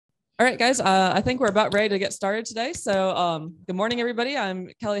All right, guys, I think we're about ready to get started today. So good morning, everybody.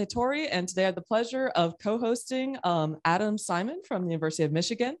 I'm Kelly Hattori, and today I have the pleasure of co-hosting Adam Simon from the University of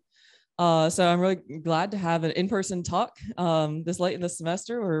Michigan. So I'm really glad to have an in-person talk this late in the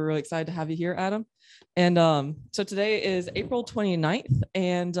semester. We're really excited to have you here, Adam. And so today is April 29th.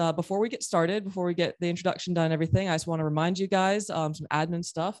 And before we get started, before we get the introduction done and everything, I just want to remind you guys some admin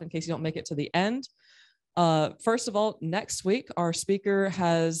stuff in case you don't make it to the end. First of all, next week, our speaker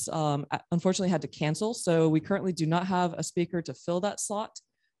has unfortunately had to cancel. So we currently do not have a speaker to fill that slot.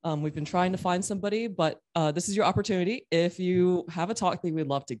 We've been trying to find somebody, but this is your opportunity. If you have a talk that you would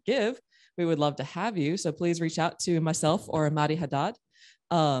love to give, we would love to have you. So please reach out to myself or Maddie Haddad,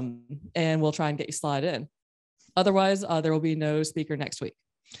 and we'll try and get you slotted in. Otherwise, there will be no speaker next week.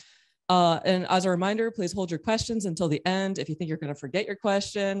 And as a reminder, please hold your questions until the end. If you think you're going to forget your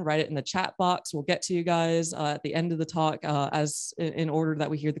question, write it in the chat box. We'll get to you guys at the end of the talk as in order that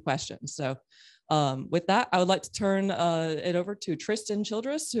we hear the questions. So with that, I would like to turn it over to Tristan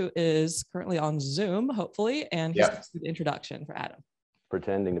Childress, who is currently on Zoom, hopefully, and he's going to do the introduction for Adam.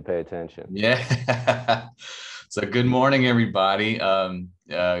 Pretending to pay attention. Yeah. So good morning, everybody.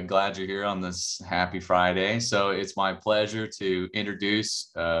 Glad you're here on this happy Friday. So it's my pleasure to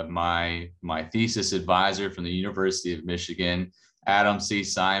introduce my thesis advisor from the University of Michigan, Adam C.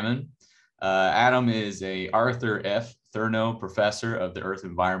 Simon. Adam is a Arthur F. Thurnau Professor of the Earth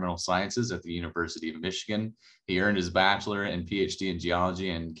Environmental Sciences at the University of Michigan. He earned his bachelor and PhD in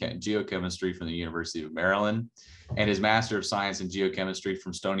geology and geochemistry from the University of Maryland, and his Master of Science in Geochemistry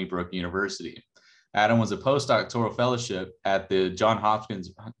from Stony Brook University. Adam was a postdoctoral fellowship at the Johns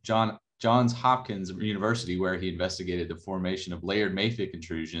Hopkins University, where he investigated the formation of layered mafic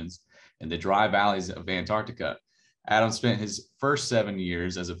intrusions in the dry valleys of Antarctica. Adam spent his first 7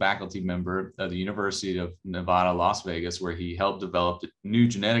 years as a faculty member of the University of Nevada, Las Vegas, where he helped develop a new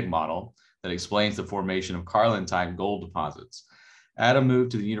genetic model that explains the formation of Carlin-type gold deposits. Adam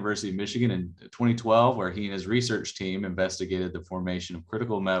moved to the University of Michigan in 2012, where he and his research team investigated the formation of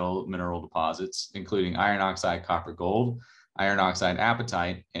critical mineral deposits, including iron oxide copper gold, iron oxide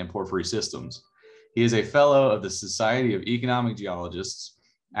apatite, and porphyry systems. He is a fellow of the Society of Economic Geologists.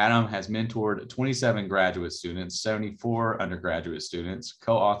 Adam has mentored 27 graduate students, 74 undergraduate students,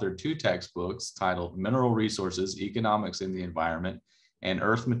 co-authored 2 textbooks titled Mineral Resources, Economics in the Environment, and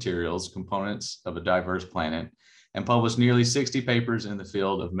Earth Materials, Components of a Diverse Planet, and published nearly 60 papers in the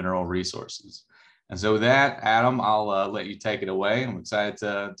field of mineral resources. And so with that, Adam, I'll let you take it away. I'm excited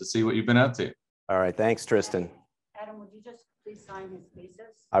to see what you've been up to. All right, thanks, Tristan. Adam, would you just please sign his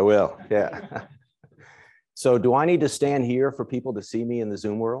thesis? I will, yeah. So do I need to stand here for people to see me in the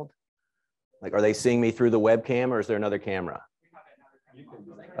Zoom world? Like, are they seeing me through the webcam, or is there another camera?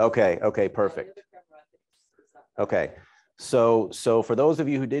 Okay, perfect. Okay. So for those of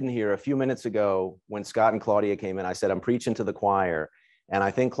you who didn't hear, a few minutes ago, when Scott and Claudia came in, I said, I'm preaching to the choir. And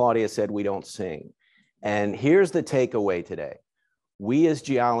I think Claudia said, we don't sing. And here's the takeaway today. We as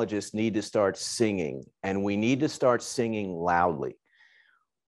geologists need to start singing, and we need to start singing loudly.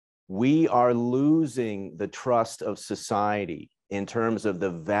 We are losing the trust of society in terms of the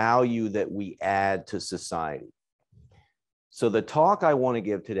value that we add to society. So the talk I want to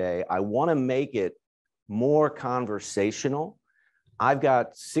give today, I want to make it more conversational. I've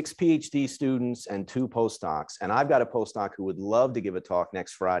got 6 PhD students and 2 postdocs, and I've got a postdoc who would love to give a talk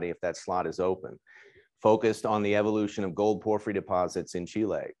next Friday if that slot is open, focused on the evolution of gold porphyry deposits in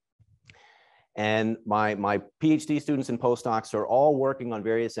Chile. And my PhD students and postdocs are all working on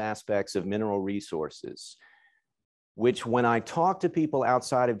various aspects of mineral resources, which when I talk to people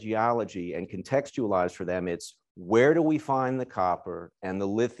outside of geology and contextualize for them, it's where do we find the copper and the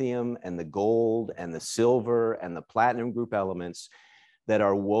lithium and the gold and the silver and the platinum group elements that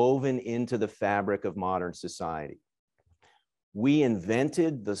are woven into the fabric of modern society? We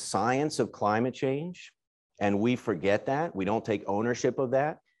invented the science of climate change, and we forget that. We don't take ownership of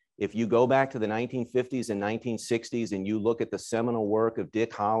that. If you go back to the 1950s and 1960s and you look at the seminal work of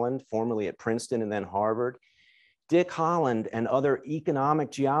Dick Holland, formerly at Princeton and then Harvard, Dick Holland and other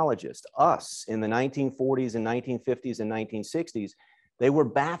economic geologists, us in the 1940s and 1950s and 1960s, they were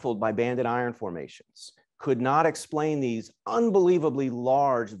baffled by banded iron formations, could not explain these unbelievably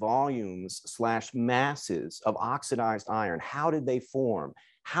large volumes / masses of oxidized iron. How did they form?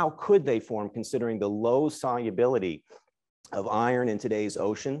 How could they form considering the low solubility of iron in today's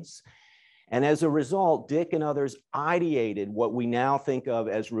oceans? And as a result, Dick and others ideated what we now think of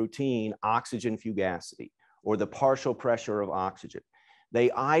as routine oxygen fugacity, or the partial pressure of oxygen. They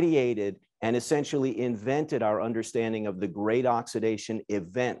ideated and essentially invented our understanding of the great oxidation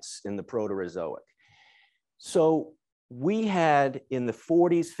events in the Proterozoic. So we had in the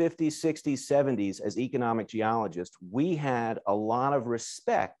 40s, 50s, 60s, 70s, as economic geologists, we had a lot of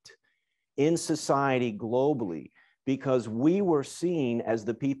respect in society globally because we were seen as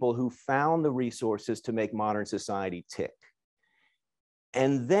the people who found the resources to make modern society tick.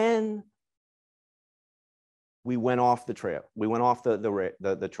 And then we went off the trail. We went off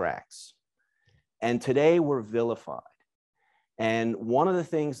the tracks. And today we're vilified. And one of the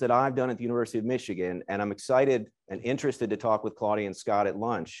things that I've done at the University of Michigan, and I'm excited and interested to talk with Claudia and Scott at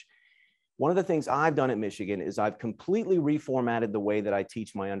lunch, one of the things I've done at Michigan is I've completely reformatted the way that I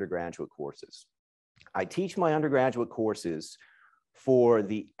teach my undergraduate courses. I teach my undergraduate courses for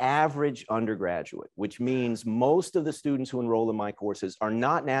the average undergraduate, which means most of the students who enroll in my courses are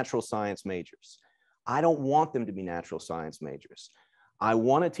not natural science majors. I don't want them to be natural science majors. I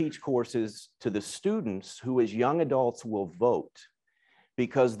want to teach courses to the students who as young adults will vote,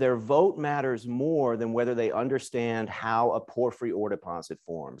 because their vote matters more than whether they understand how a porphyry ore deposit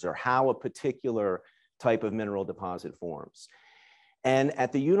forms or how a particular type of mineral deposit forms. And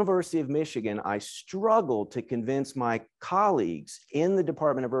at the University of Michigan, I struggled to convince my colleagues in the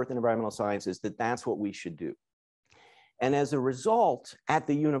Department of Earth and Environmental Sciences that that's what we should do. And as a result, at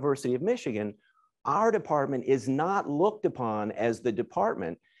the University of Michigan, our department is not looked upon as the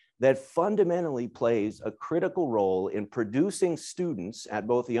department that fundamentally plays a critical role in producing students at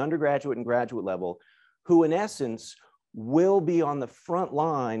both the undergraduate and graduate level who in essence will be on the front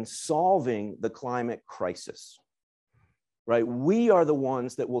line solving the climate crisis, right? We are the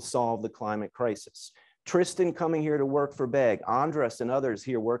ones that will solve the climate crisis. Tristan coming here to work for BEG, Andres and others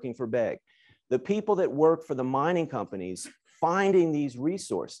here working for BEG, the people that work for the mining companies finding these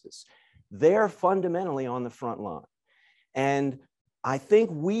resources, they're fundamentally on the front line. And I think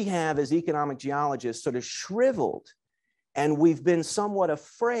we have, as economic geologists, sort of shriveled, and we've been somewhat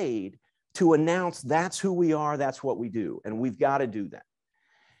afraid to announce that's who we are, that's what we do, and we've got to do that.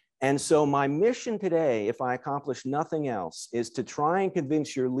 And so my mission today, if I accomplish nothing else, is to try and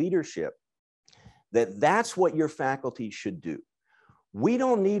convince your leadership that that's what your faculty should do. We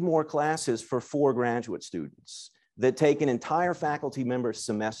don't need more classes for 4 graduate students that take an entire faculty member's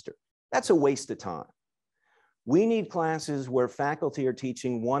semester. That's a waste of time. We need classes where faculty are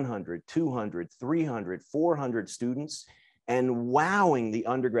teaching 100, 200, 300, 400 students and wowing the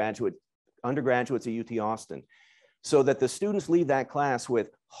undergraduates at UT Austin so that the students leave that class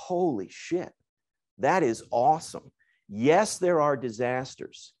with, holy shit, that is awesome. Yes, there are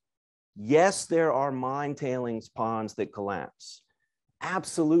disasters. Yes, there are mine tailings ponds that collapse.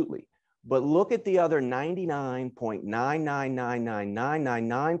 Absolutely. But look at the other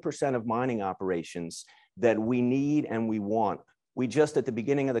 99.9999999% of mining operations that we need and we want. We just at the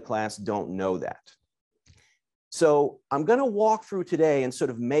beginning of the class don't know that. So I'm going to walk through today and sort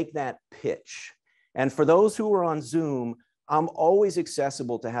of make that pitch. And for those who are on Zoom, I'm always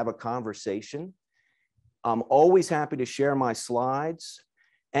accessible to have a conversation. I'm always happy to share my slides.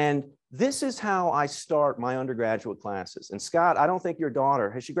 And this is how I start my undergraduate classes. And Scott, I don't think your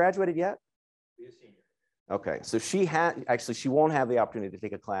daughter, has she graduated yet? Be a senior. Okay, so she won't have the opportunity to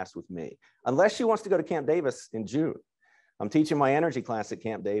take a class with me, unless she wants to go to Camp Davis in June. I'm teaching my energy class at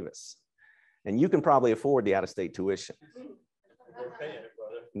Camp Davis. And you can probably afford the out-of-state tuition. We're paying it,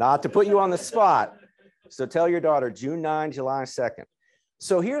 brother. Not to put you on the spot. So tell your daughter, June 9, July 2nd.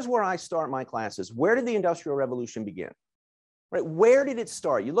 So here's where I start my classes. Where did the Industrial Revolution begin? Right? Where did it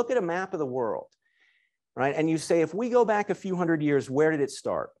start? You look at a map of the world, right? And you say, if we go back a few hundred years, where did it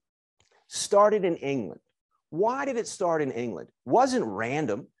start? Started in England. Why did it start in England? Wasn't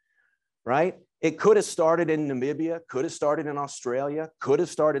random, right? It could have started in Namibia, could have started in Australia, could have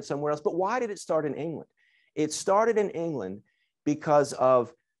started somewhere else. But why did it start in England? It started in England because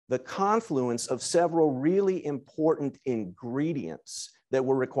of the confluence of several really important ingredients that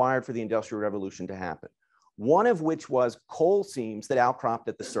were required for the Industrial Revolution to happen. One of which was coal seams that outcropped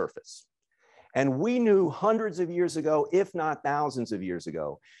at the surface. And we knew hundreds of years ago, if not thousands of years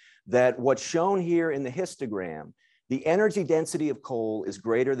ago, that what's shown here in the histogram, the energy density of coal is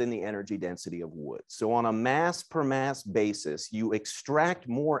greater than the energy density of wood. So on a mass per mass basis, you extract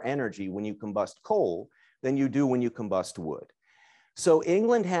more energy when you combust coal than you do when you combust wood. So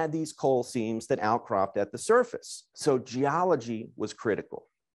England had these coal seams that outcropped at the surface. So geology was critical.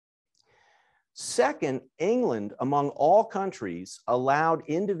 Second, England, among all countries, allowed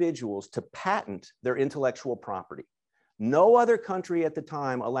individuals to patent their intellectual property. No other country at the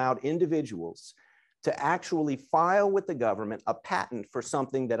time allowed individuals to actually file with the government a patent for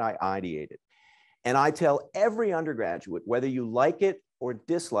something that I ideated. And I tell every undergraduate, whether you like it or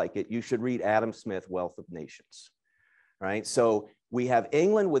dislike it, you should read Adam Smith, Wealth of Nations, right? So we have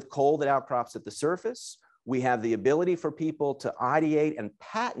England with coal that outcrops at the surface. We have the ability for people to ideate and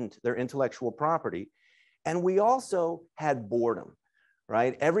patent their intellectual property. And we also had boredom,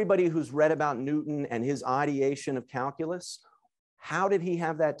 right? Everybody who's read about Newton and his ideation of calculus, how did he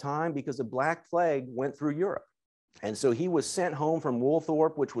have that time? Because the Black Plague went through Europe. And so he was sent home from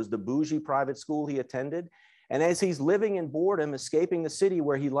Woolthorpe, which was the bougie private school he attended. And as he's living in boredom, escaping the city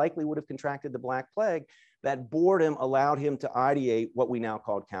where he likely would have contracted the Black Plague, that boredom allowed him to ideate what we now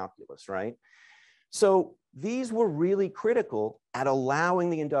call calculus, right? So these were really critical at allowing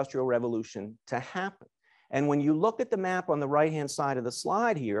the Industrial Revolution to happen. And when you look at the map on the right-hand side of the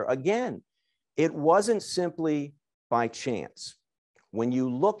slide here, again, it wasn't simply by chance. When you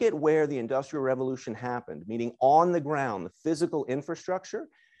look at where the Industrial Revolution happened, meaning on the ground, the physical infrastructure,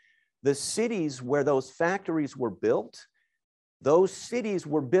 the cities where those factories were built, those cities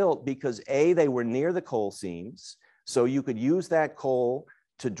were built because A, they were near the coal seams, so you could use that coal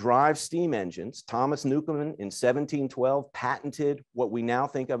to drive steam engines. Thomas Newcomen in 1712 patented what we now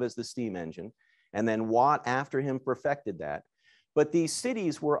think of as the steam engine, and then Watt after him perfected that. But these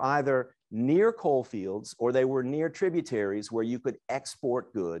cities were either near coal fields or they were near tributaries where you could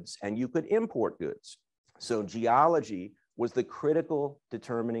export goods and you could import goods. So geology was the critical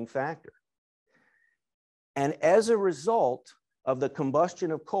determining factor. And as a result of the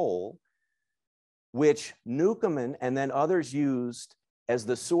combustion of coal, which Newcomen and then others used as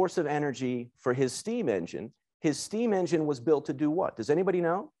the source of energy for his steam engine was built to do what? Does anybody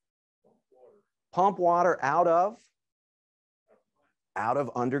know? Pump water out of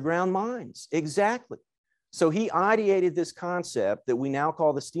underground mines. Exactly. So he ideated this concept that we now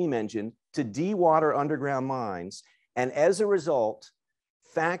call the steam engine to dewater underground mines. And as a result,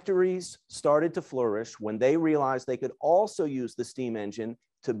 factories started to flourish when they realized they could also use the steam engine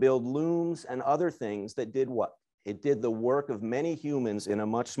to build looms and other things that did what? It did the work of many humans in a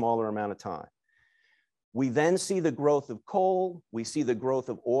much smaller amount of time. We then see the growth of coal. We see the growth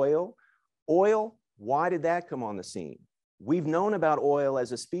of oil. Oil, why did that come on the scene? We've known about oil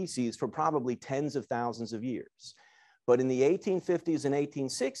as a species for probably tens of thousands of years. But in the 1850s and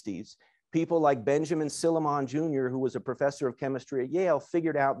 1860s, people like Benjamin Silliman Jr., who was a professor of chemistry at Yale,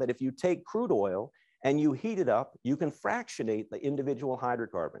 figured out that if you take crude oil and you heat it up, you can fractionate the individual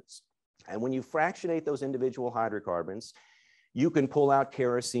hydrocarbons. And when you fractionate those individual hydrocarbons, you can pull out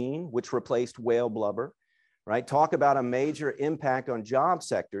kerosene, which replaced whale blubber, right? Talk about a major impact on job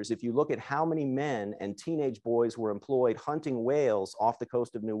sectors. If you look at how many men and teenage boys were employed hunting whales off the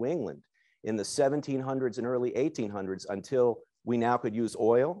coast of New England in the 1700s and early 1800s until we now could use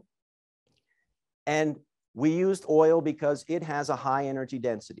oil. And we used oil because it has a high energy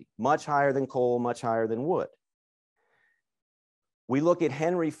density, much higher than coal, much higher than wood. We look at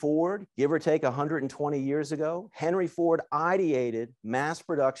Henry Ford, give or take 120 years ago. Henry Ford ideated mass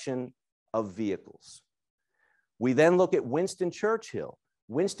production of vehicles. We then look at Winston Churchill.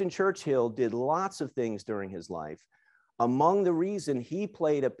 Winston Churchill did lots of things during his life. Among the reason he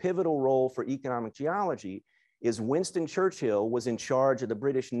played a pivotal role for economic geology is Winston Churchill was in charge of the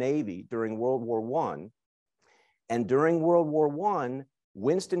British Navy during World War I. And during World War I,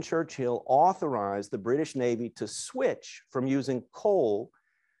 Winston Churchill authorized the British Navy to switch from using coal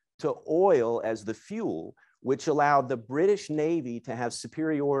to oil as the fuel, which allowed the British Navy to have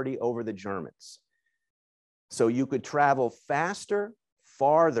superiority over the Germans. So you could travel faster,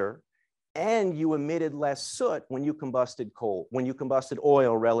 farther, and you emitted less soot when you combusted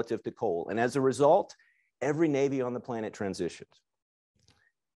oil relative to coal. And as a result, every navy on the planet transitioned.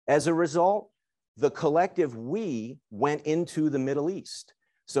 As a result, the collective we went into the Middle East.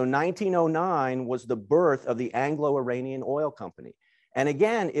 So 1909 was the birth of the Anglo-Iranian Oil Company. And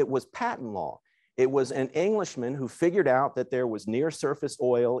again, it was patent law. It was an Englishman who figured out that there was near surface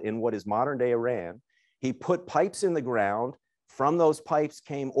oil in what is modern day Iran. He put pipes in the ground. From those pipes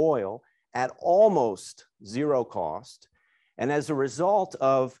came oil at almost zero cost. And as a result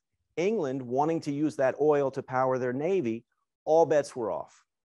of England wanting to use that oil to power their navy, all bets were off.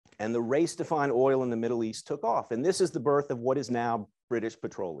 And the race to find oil in the Middle East took off. And this is the birth of what is now British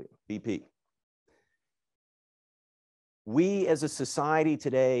Petroleum, BP. We as a society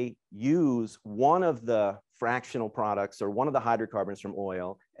today use one of the fractional products or one of the hydrocarbons from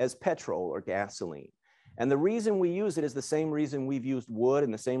oil as petrol or gasoline. And the reason we use it is the same reason we've used wood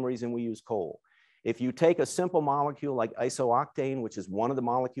and the same reason we use coal. If you take a simple molecule like isooctane, which is one of the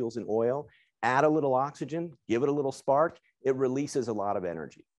molecules in oil, add a little oxygen, give it a little spark, it releases a lot of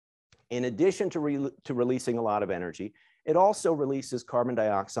energy. In addition to releasing a lot of energy, it also releases carbon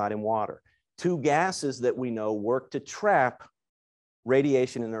dioxide and water, two gases that we know work to trap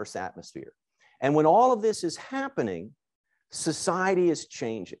radiation in Earth's atmosphere. And when all of this is happening, society is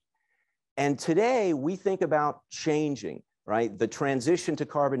changing. And today we think about changing, right? The transition to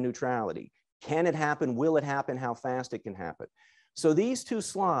carbon neutrality. Can it happen? Will it happen? How fast it can happen? So these two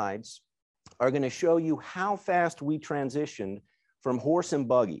slides are going to show you how fast we transitioned from horse and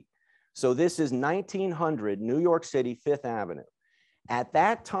buggy. So this is 1900 New York City, Fifth Avenue. At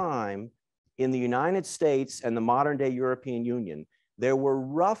that time, in the United States and the modern day European Union, there were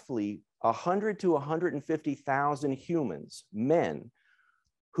roughly 100 to 150,000 humans, men,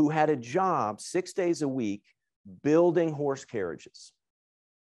 who had a job 6 days a week building horse carriages.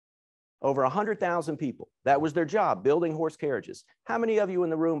 Over 100,000 people. That was their job, building horse carriages. How many of you in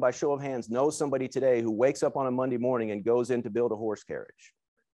the room, by show of hands, know somebody today who wakes up on a Monday morning and goes in to build a horse carriage?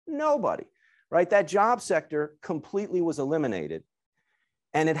 Nobody, right? That job sector completely was eliminated.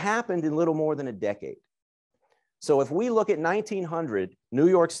 And it happened in little more than a decade. So if we look at 1900, New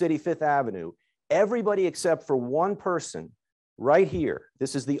York City, Fifth Avenue, everybody except for one person right here,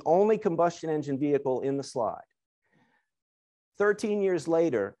 this is the only combustion engine vehicle in the slide. 13 years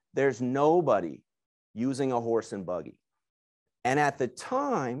later, there's nobody using a horse and buggy. And at the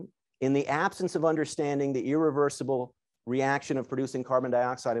time, in the absence of understanding the irreversible reaction of producing carbon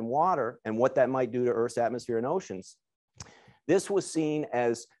dioxide in water and what that might do to Earth's atmosphere and oceans, this was seen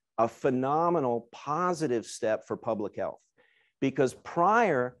as a phenomenal positive step for public health. Because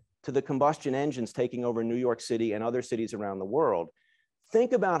prior to the combustion engines taking over New York City and other cities around the world,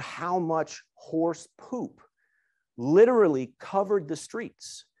 think about how much horse poop literally covered the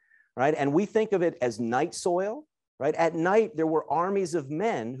streets, right? And we think of it as night soil, right? At night, there were armies of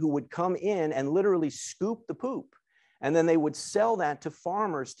men who would come in and literally scoop the poop. And then they would sell that to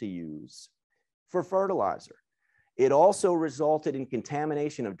farmers to use for fertilizer. It also resulted in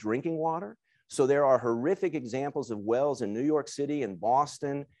contamination of drinking water. So there are horrific examples of wells in New York City and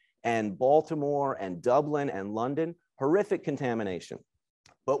Boston and Baltimore and Dublin and London, horrific contamination.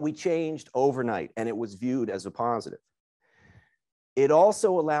 But we changed overnight and it was viewed as a positive. It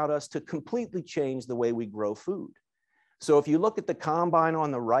also allowed us to completely change the way we grow food. So if you look at the combine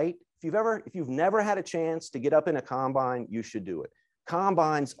on the right, if you've never had a chance to get up in a combine, you should do it.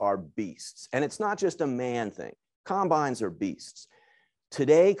 Combines are beasts, and it's not just a man thing. Combines are beasts.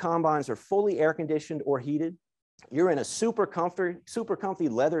 Today, combines are fully air conditioned or heated. You're in a super comfy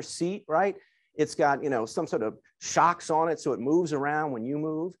leather seat, right? It's got, some sort of shocks on it so it moves around when you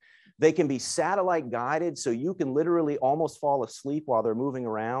move. They can be satellite guided so you can literally almost fall asleep while they're moving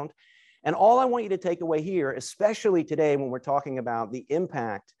around. And all I want you to take away here, especially today when we're talking about the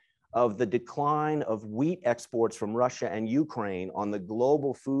impact of the decline of wheat exports from Russia and Ukraine on the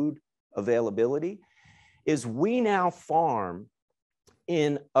global food availability, is we now farm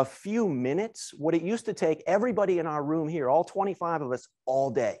in a few minutes what it used to take everybody in our room here, all 25 of us,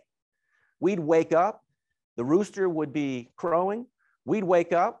 all day. We'd wake up, the rooster would be crowing, we'd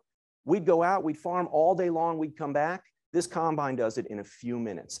wake up, we'd go out, we'd farm all day long, we'd come back. This combine does it in a few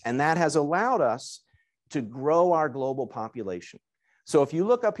minutes. And that has allowed us to grow our global population. So if you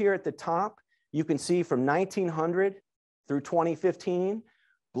look up here at the top, you can see from 1900 through 2015,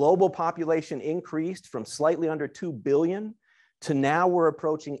 global population increased from slightly under 2 billion to now we're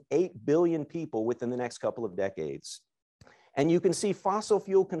approaching 8 billion people within the next couple of decades. And you can see fossil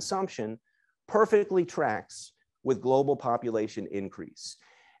fuel consumption perfectly tracks with global population increase.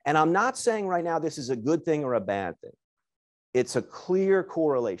 And I'm not saying right now this is a good thing or a bad thing. It's a clear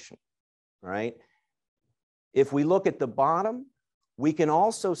correlation, right? If we look at the bottom, we can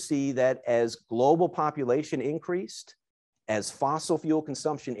also see that as global population increased, as fossil fuel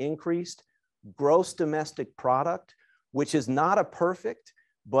consumption increased, gross domestic product, which is not a perfect,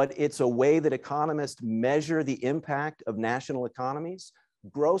 but it's a way that economists measure the impact of national economies,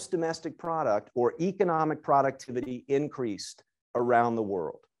 gross domestic product or economic productivity increased around the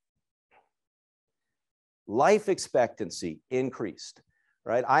world. Life expectancy increased,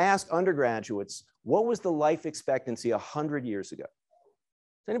 right? I asked undergraduates, what was the life expectancy 100 years ago?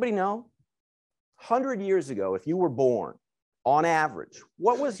 Does anybody know? 100 years ago, if you were born, on average,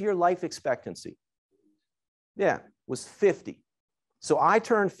 what was your life expectancy? Yeah, it was 50. So I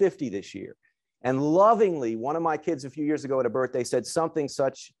turned 50 this year. And lovingly, one of my kids a few years ago at a birthday said something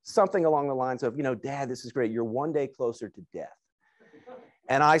along the lines of, Dad, this is great. You're one day closer to death.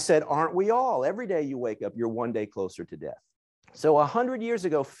 And I said, aren't we all? Every day you wake up, you're one day closer to death. So 100 years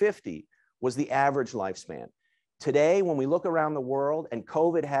ago, 50 was the average lifespan. Today, when we look around the world, and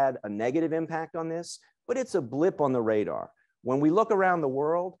COVID had a negative impact on this, but it's a blip on the radar. When we look around the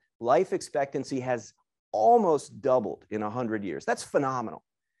world, life expectancy has almost doubled in 100 years. That's phenomenal.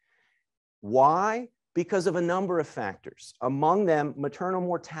 Why? Because of a number of factors. Among them, maternal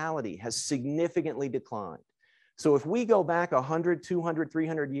mortality has significantly declined. So if we go back 100, 200,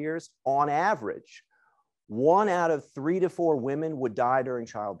 300 years, on average, 1 out of 3 to 4 women would die during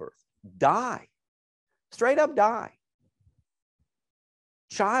childbirth. Die. Straight up die.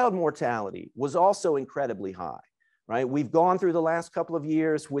 Child mortality was also incredibly high, right? We've gone through the last couple of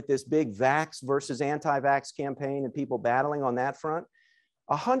years with this big vax versus anti-vax campaign and people battling on that front.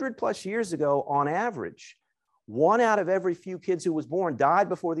 100+ years ago, on average, 1 out of every few kids who was born died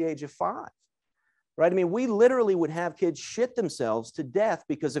before the age of 5, right? I mean, we literally would have kids shit themselves to death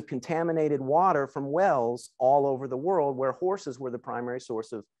because of contaminated water from wells all over the world where horses were the primary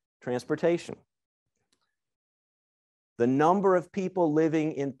source of transportation. The number of people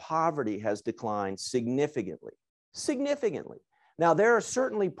living in poverty has declined significantly, significantly. Now, there are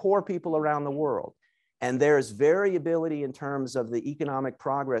certainly poor people around the world, and there's variability in terms of the economic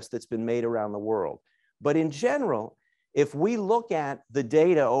progress that's been made around the world. But in general, if we look at the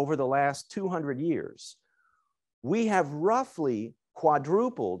data over the last 200 years, we have roughly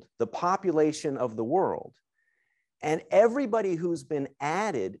quadrupled the population of the world. And everybody who's been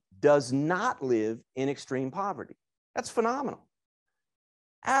added does not live in extreme poverty. That's phenomenal.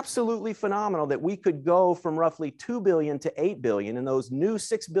 Absolutely phenomenal that we could go from roughly 2 billion to 8 billion, and those new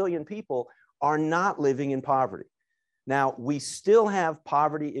 6 billion people are not living in poverty. Now, we still have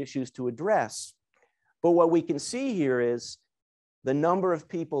poverty issues to address, but what we can see here is the number of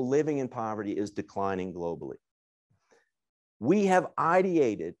people living in poverty is declining globally. We have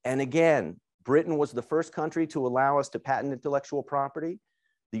ideated, and again, Britain was the first country to allow us to patent intellectual property.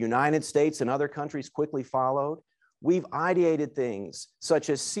 The United States and other countries quickly followed. We've ideated things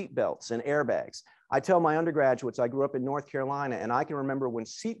such as seatbelts and airbags. I tell my undergraduates, I grew up in North Carolina, and I can remember when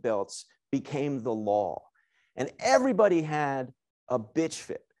seatbelts became the law. And everybody had a bitch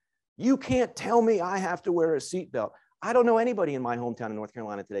fit. You can't tell me I have to wear a seatbelt. I don't know anybody in my hometown in North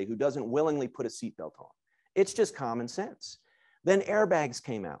Carolina today who doesn't willingly put a seatbelt on. It's just common sense. Then airbags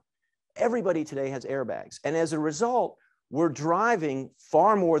came out. Everybody today has airbags. And as a result, we're driving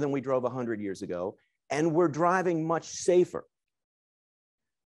far more than we drove 100 years ago, and we're driving much safer.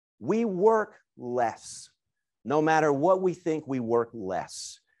 We work less. No matter what we think, we work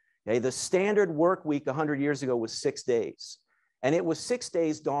less. Okay? The standard work week 100 years ago was 6 days. And it was 6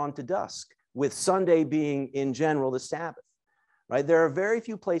 days dawn to dusk, with Sunday being, in general, the Sabbath. Right? There are very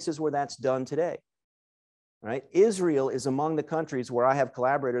few places where that's done today. Right? Israel is among the countries where I have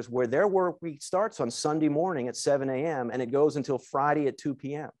collaborators where their work week starts on Sunday morning at 7 a.m. and it goes until Friday at 2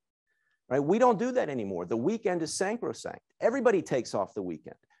 p.m. Right? We don't do that anymore. The weekend is sacrosanct. Everybody takes off the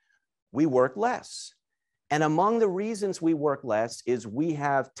weekend. We work less. And among the reasons we work less is we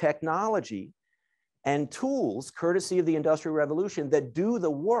have technology and tools, courtesy of the Industrial Revolution, that do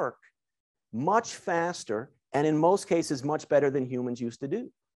the work much faster and in most cases much better than humans used to do.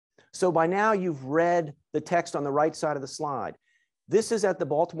 So by now you've read the text on the right side of the slide. This is at the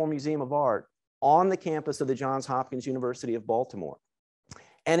Baltimore Museum of Art on the campus of the Johns Hopkins University of Baltimore.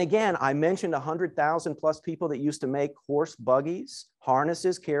 And again, I mentioned 100,000 plus people that used to make horse buggies,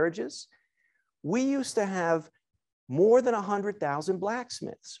 harnesses, carriages. We used to have more than 100,000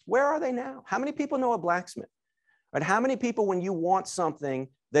 blacksmiths. Where are they now? How many people know a blacksmith? Right? How many people, when you want something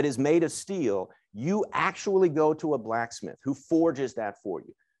that is made of steel, you actually go to a blacksmith who forges that for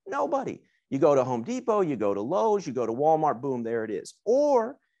you? Nobody. You go to Home Depot, you go to Lowe's, you go to Walmart, boom, there it is.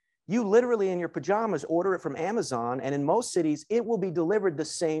 Or you literally in your pajamas order it from Amazon, and in most cities, it will be delivered the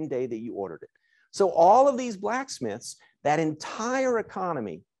same day that you ordered it. So all of these blacksmiths, that entire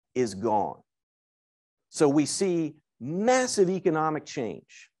economy is gone. So we see massive economic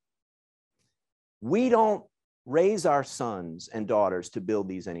change. We don't raise our sons and daughters to build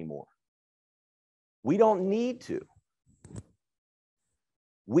these anymore. We don't need to.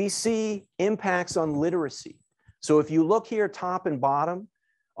 We see impacts on literacy. So if you look here top and bottom,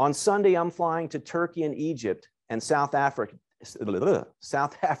 on Sunday, I'm flying to Turkey and Egypt and South Africa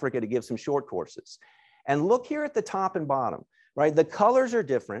to give some short courses. And look here at the top and bottom, right? The colors are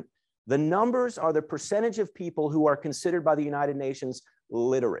different. The numbers are the percentage of people who are considered by the United Nations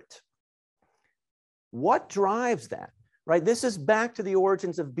literate. What drives that, right? This is back to the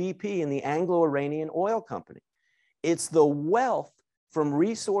origins of BP and the Anglo-Iranian oil company. It's the wealth from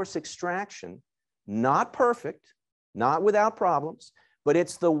resource extraction, not perfect, not without problems, but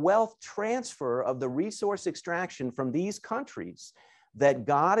it's the wealth transfer of the resource extraction from these countries that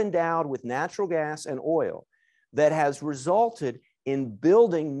got endowed with natural gas and oil that has resulted in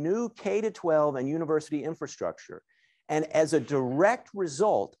building new K-12 and university infrastructure. And as a direct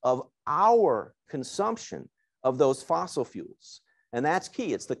result of our consumption of those fossil fuels, and that's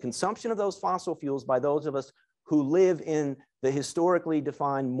key, it's the consumption of those fossil fuels by those of us who live in the historically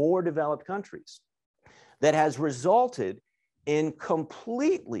defined more developed countries. that has resulted in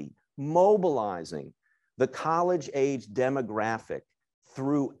completely mobilizing the college-age demographic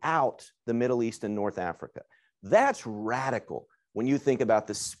throughout the Middle East and North Africa. That's radical when you think about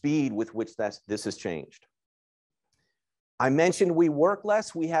the speed with which this has changed. I mentioned we work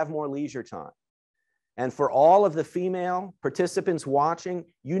less, we have more leisure time. And for all of the female participants watching,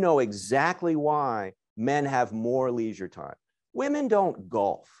 you know exactly why men have more leisure time. Women don't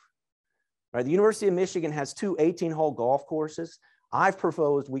golf. Right? The University of Michigan has 2 18-hole golf courses. I've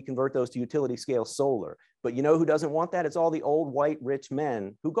proposed we convert those to utility scale solar. But you know who doesn't want that? It's all the old white rich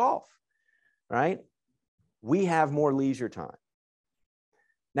men who golf, right? We have more leisure time.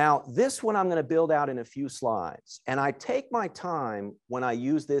 Now, this one I'm going to build out in a few slides. And I take my time when I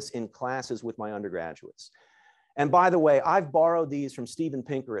use this in classes with my undergraduates. And by the way, I've borrowed these from Steven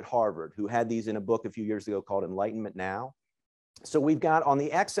Pinker at Harvard, who had these in a book a few years ago called Enlightenment Now. So we've got on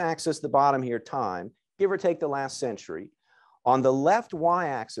the x-axis, the bottom here, time, give or take the last century. On the left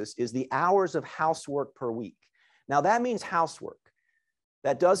y-axis is the hours of housework per week. Now that means housework.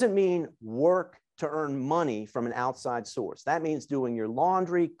 That doesn't mean work to earn money from an outside source. That means doing your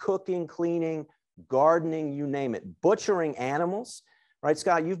laundry, cooking, cleaning, gardening, you name it, butchering animals, right?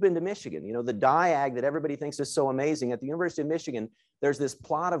 Scott, you've been to Michigan. You know, the diag that everybody thinks is so amazing. At the University of Michigan, there's this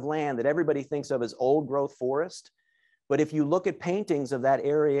plot of land that everybody thinks of as old growth forest. But if you look at paintings of that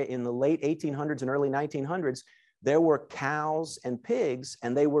area in the late 1800s and early 1900s, there were cows and pigs,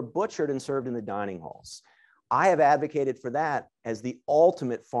 and they were butchered and served in the dining halls. I have advocated for that as the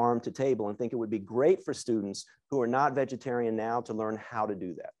ultimate farm to table and think it would be great for students who are not vegetarian now to learn how to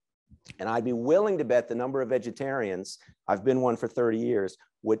do that. And I'd be willing to bet the number of vegetarians, I've been one for 30 years,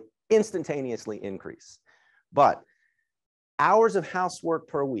 would instantaneously increase. But hours of housework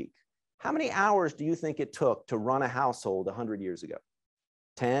per week. How many hours do you think it took to run a household 100 years ago?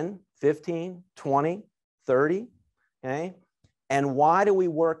 10, 15, 20, 30, okay? And why do we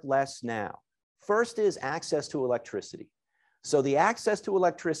work less now? First is access to electricity. So the access to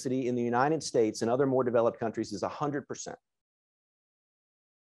electricity in the United States and other more developed countries is 100%.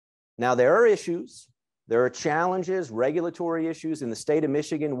 Now there are issues, there are challenges, regulatory issues. In the state of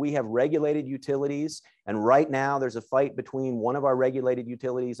Michigan, we have regulated utilities. And right now there's a fight between one of our regulated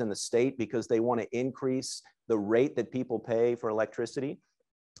utilities and the state because they want to increase the rate that people pay for electricity.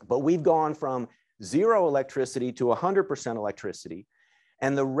 But we've gone from 0 electricity to 100% electricity.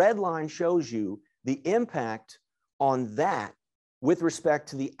 And the red line shows you the impact on that with respect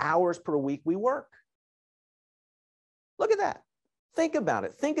to the hours per week we work. Look at that. Think about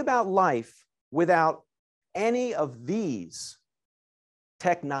it. Think about life without any of these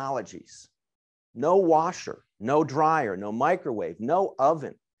technologies. No washer, no dryer, no microwave, no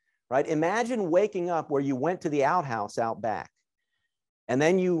oven, right? Imagine waking up where you went to the outhouse out back, and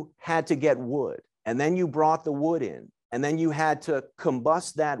then you had to get wood, and then you brought the wood in, and then you had to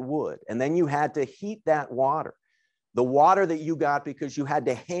combust that wood, and then you had to heat that water, the water that you got because you had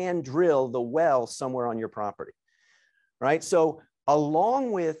to hand drill the well somewhere on your property, right? So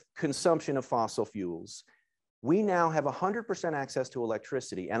along with consumption of fossil fuels, we now have 100% access to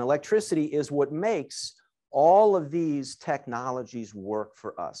electricity, and electricity is what makes all of these technologies work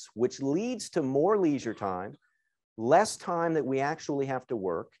for us, which leads to more leisure time, less time that we actually have to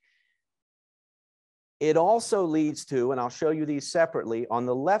work. It also leads to, and I'll show you these separately, on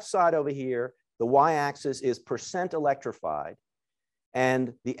the left side over here, the y-axis is percent electrified,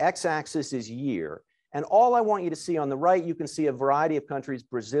 and the x-axis is year. And all I want you to see on the right, you can see a variety of countries,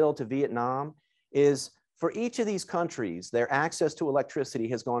 Brazil to Vietnam, is for each of these countries, their access to electricity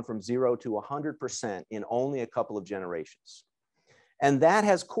has gone from 0 to 100% in only a couple of generations. And that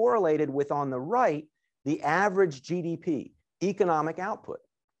has correlated with, on the right, the average GDP, economic output,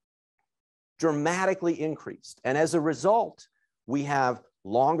 dramatically increased. And as a result, we have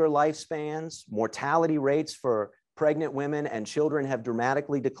longer lifespans, mortality rates for pregnant women and children have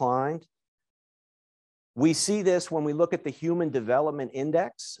dramatically declined. We see this when we look at the Human Development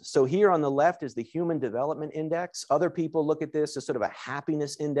Index. So here on the left is the Human Development Index. Other people look at this as sort of a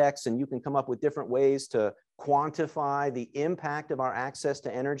happiness index, and you can come up with different ways to quantify the impact of our access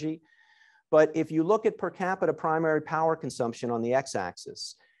to energy. But if you look at per capita primary power consumption on the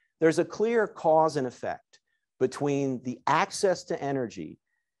x-axis, there's a clear cause and effect between the access to energy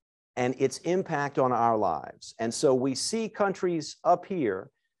and its impact on our lives. And so we see countries up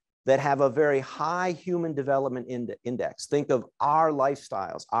here that have a very high human development index. Think of our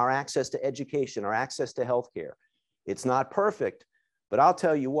lifestyles, our access to education, our access to healthcare. It's not perfect, but I'll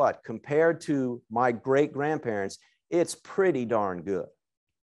tell you what, compared to my great-grandparents, it's pretty darn good.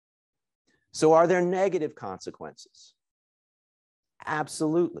 So are there negative consequences?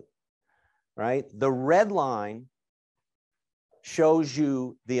 Absolutely. right? The red line shows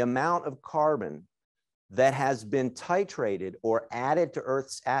you the amount of carbon that has been titrated or added to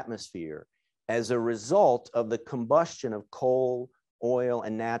Earth's atmosphere as a result of the combustion of coal, oil,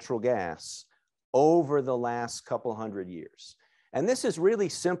 and natural gas over the last couple hundred years. And this is really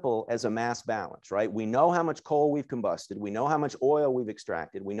simple as a mass balance, right? We know how much coal we've combusted. We know how much oil we've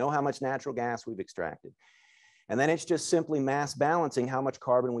extracted. We know how much natural gas we've extracted. And then it's just simply mass balancing how much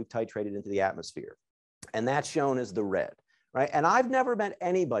carbon we've titrated into the atmosphere. And that's shown as the red, right? And I've never met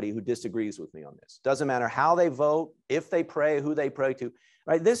anybody who disagrees with me on this. Doesn't matter how they vote, if they pray, who they pray to,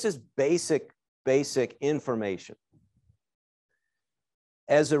 right? This is basic information.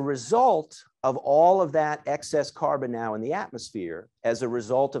 As a result of all of that excess carbon now in the atmosphere, as a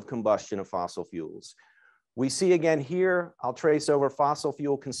result of combustion of fossil fuels, we see again here, I'll trace over fossil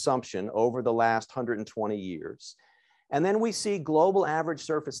fuel consumption over the last 120 years. And then we see global average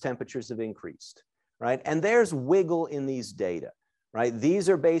surface temperatures have increased, right? And there's wiggle in these data, right? These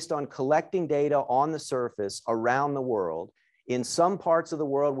are based on collecting data on the surface around the world. In some parts of the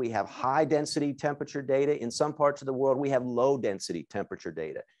world, we have high density temperature data. In some parts of the world, we have low density temperature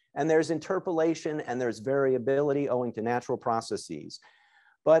data. And there's interpolation and there's variability owing to natural processes.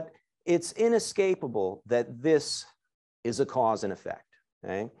 But it's inescapable that this is a cause and effect,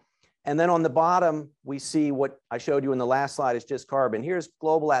 okay? And then on the bottom, we see what I showed you in the last slide is just carbon. Here's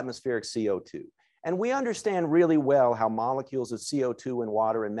global atmospheric CO2. And we understand really well how molecules of CO2 and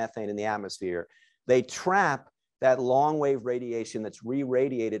water and methane in the atmosphere, they trap that long wave radiation that's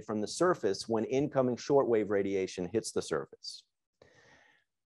re-radiated from the surface when incoming short wave radiation hits the surface.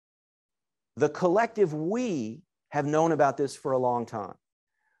 The collective we have known about this for a long time.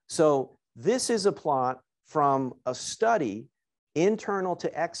 So this is a plot from a study internal to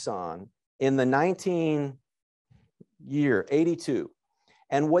Exxon in the 1982.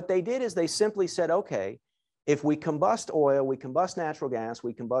 And what they did is they simply said, okay, if we combust oil, we combust natural gas,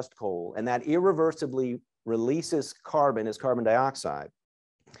 we combust coal, and that irreversibly releases carbon as carbon dioxide,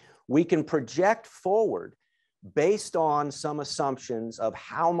 we can project forward based on some assumptions of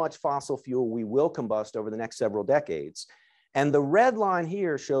how much fossil fuel we will combust over the next several decades. And the red line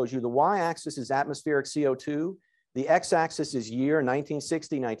here shows you the y-axis is atmospheric CO2. The x-axis is year,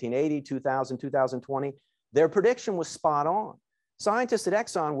 1960, 1980, 2000, 2020. Their prediction was spot on. Scientists at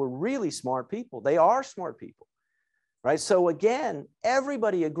Exxon were really smart people. They are smart people, right? So again,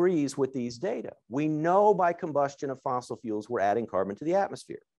 everybody agrees with these data. We know by combustion of fossil fuels, we're adding carbon to the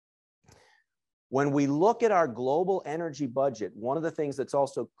atmosphere. When we look at our global energy budget, one of the things that's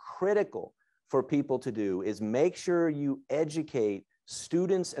also critical for people to do is make sure you educate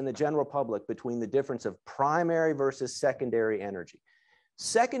students and the general public between the difference of primary versus secondary energy.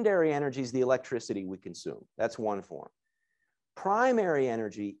 Secondary energy is the electricity we consume. That's one form. Primary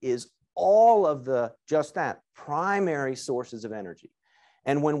energy is all of the, just that, primary sources of energy.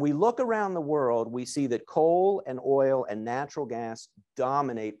 And when we look around the world, we see that coal and oil and natural gas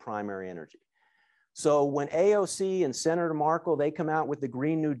dominate primary energy. So when AOC and Senator Markle, they come out with the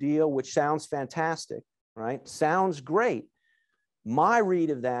Green New Deal, which sounds fantastic, right? Sounds great. My read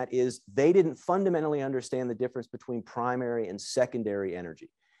of that is they didn't fundamentally understand the difference between primary and secondary energy.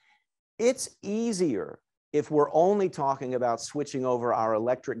 It's easier if we're only talking about switching over our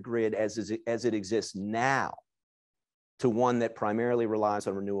electric grid as it exists now to one that primarily relies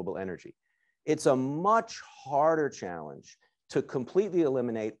on renewable energy. It's a much harder challenge to completely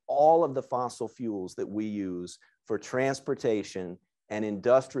eliminate all of the fossil fuels that we use for transportation and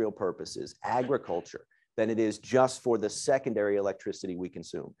industrial purposes, agriculture, than it is just for the secondary electricity we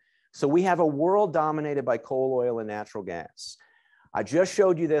consume. So we have a world dominated by coal, oil, and natural gas. I just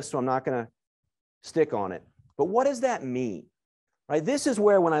showed you this, so I'm not going to stick on it. But what does that mean? Right? This is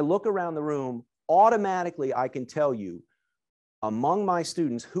where when I look around the room, automatically I can tell you among my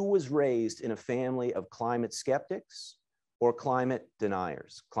students who was raised in a family of climate skeptics or climate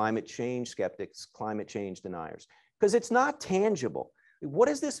deniers, climate change skeptics, climate change deniers, because it's not tangible. What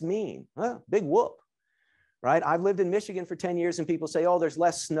does this mean? Big whoop, right? I've lived in Michigan for 10 years and people say, oh, there's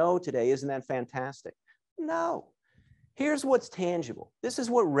less snow today. Isn't that fantastic? No. Here's what's tangible. This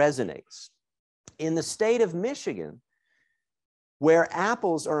is what resonates. In the state of Michigan, where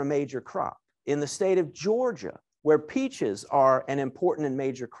apples are a major crop, in the state of Georgia, where peaches are an important and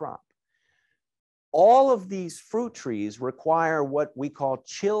major crop, all of these fruit trees require what we call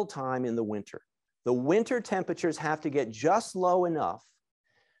chill time in the winter. The winter temperatures have to get just low enough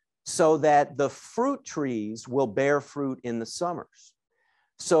so that the fruit trees will bear fruit in the summers.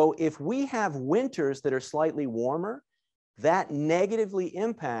 So if we have winters that are slightly warmer, that negatively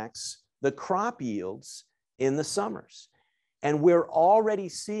impacts the crop yields in the summers. And we're already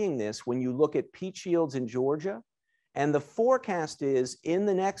seeing this when you look at peach yields in Georgia. And the forecast is in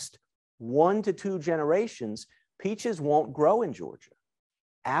the next 1 to 2 generations, peaches won't grow in Georgia.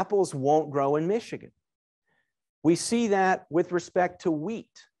 Apples won't grow in Michigan. We see that with respect to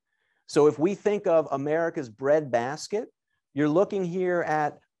wheat. So if we think of America's bread basket, you're looking here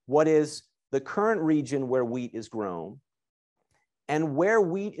at what is the current region where wheat is grown and where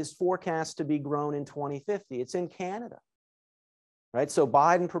wheat is forecast to be grown in 2050. It's in Canada, right? So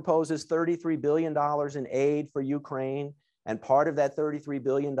Biden proposes $33 billion in aid for Ukraine. And part of that $33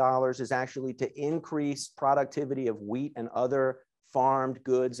 billion is actually to increase productivity of wheat and other farmed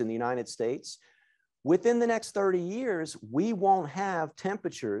goods in the United States. Within the next 30 years, we won't have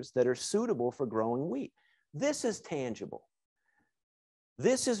temperatures that are suitable for growing wheat. This is tangible.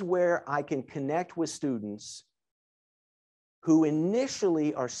 This is where I can connect with students who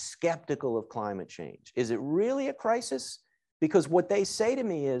initially are skeptical of climate change. Is it really a crisis? Because what they say to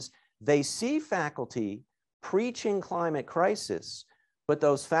me is they see faculty preaching climate crisis, but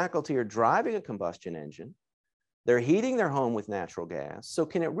those faculty are driving a combustion engine. They're heating their home with natural gas. So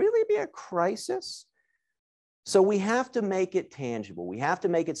can it really be a crisis? So we have to make it tangible. We have to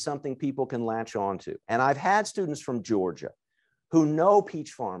make it something people can latch onto. And I've had students from Georgia who know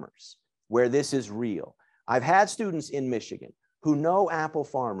peach farmers where this is real. I've had students in Michigan who know apple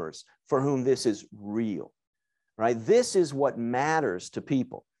farmers for whom this is real, right? This is what matters to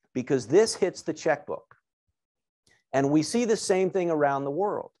people because this hits the checkbook. And we see the same thing around the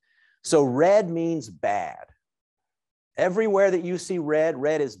world. So red means bad. Everywhere that you see red,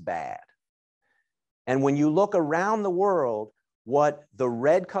 red is bad. And when you look around the world, what the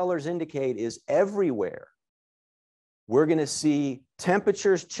red colors indicate is everywhere we're going to see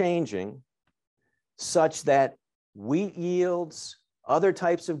temperatures changing such that wheat yields, other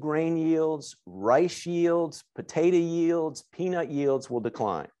types of grain yields, rice yields, potato yields, peanut yields will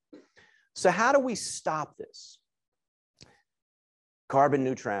decline. So how do we stop this? Carbon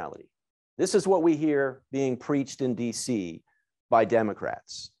neutrality. This is what we hear being preached in DC by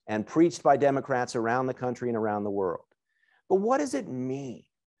Democrats and preached by Democrats around the country and around the world. But what does it mean?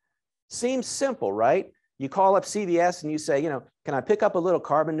 Seems simple, right? You call up CVS and you say, can I pick up a little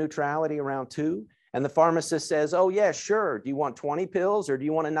carbon neutrality around 2? And the pharmacist says, oh yeah, sure. Do you want 20 pills or do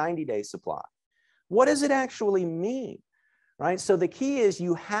you want a 90-day supply? What does it actually mean, right? So the key is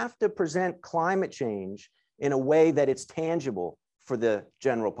you have to present climate change in a way that it's tangible for the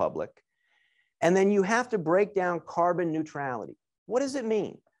general public. And then you have to break down carbon neutrality. What does it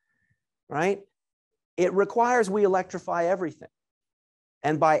mean, right? It requires we electrify everything.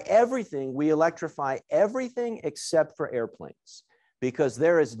 And by everything, we electrify everything except for airplanes, because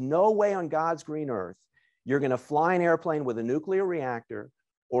there is no way on God's green earth you're going to fly an airplane with a nuclear reactor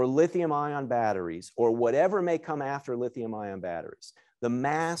or lithium-ion batteries or whatever may come after lithium-ion batteries. The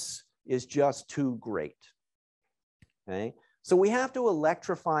mass is just too great. Okay? So we have to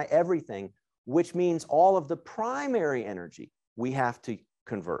electrify everything, which means all of the primary energy we have to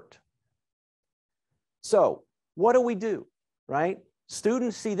convert. So what do, right?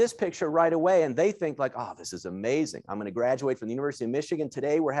 Students see this picture right away and they think like, oh, this is amazing. I'm going to graduate from the University of Michigan.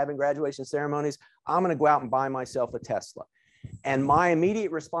 Today we're having graduation ceremonies. I'm going to go out and buy myself a Tesla. And my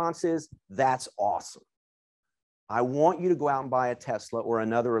immediate response is, that's awesome. I want you to go out and buy a Tesla or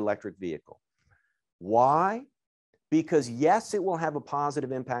another electric vehicle. Why? Because yes, it will have a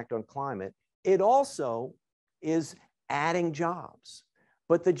positive impact on climate. It also is adding jobs.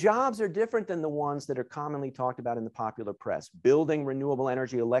 But the jobs are different than the ones that are commonly talked about in the popular press, building renewable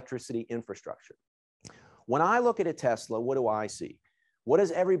energy, electricity infrastructure. When I look at a Tesla, what do I see? What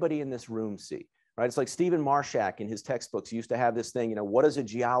does everybody in this room see? Right? It's like Stephen Marshak in his textbooks used to have this thing, what does a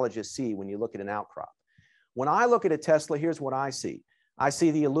geologist see when you look at an outcrop? When I look at a Tesla, here's what I see. I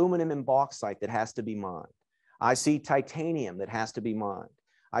see the aluminum and bauxite that has to be mined. I see titanium that has to be mined.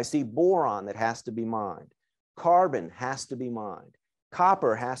 I see boron that has to be mined. Carbon has to be mined.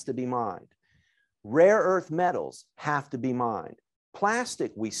 Copper has to be mined. Rare earth metals have to be mined.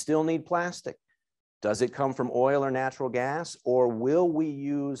 Plastic, we still need plastic. Does it come from oil or natural gas, or will we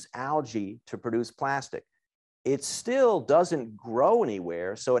use algae to produce plastic? It still doesn't grow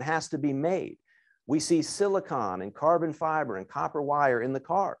anywhere, so it has to be made. We see silicon and carbon fiber and copper wire in the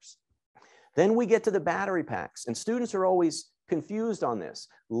cars. Then we get to the battery packs, and students are always confused on this.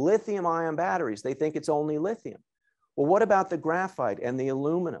 Lithium-ion batteries, they think it's only lithium. Well, what about the graphite and the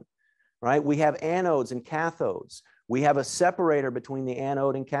aluminum, right? We have anodes and cathodes. We have a separator between the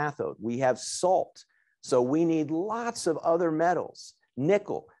anode and cathode. We have salt. So we need lots of other metals,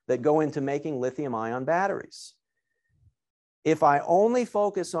 nickel, that go into making lithium-ion batteries. If I only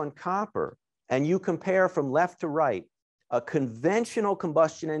focus on copper and you compare from left to right, A conventional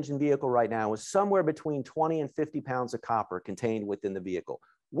combustion engine vehicle right now is somewhere between 20 and 50 pounds of copper contained within the vehicle.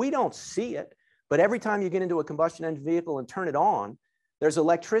 We don't see it, but every time you get into a combustion engine vehicle and turn it on, there's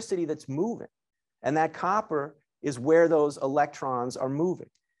electricity that's moving. And that copper is where those electrons are moving.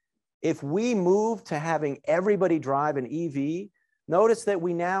 If we move to having everybody drive an EV, notice that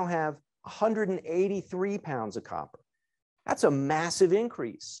we now have 183 pounds of copper. That's a massive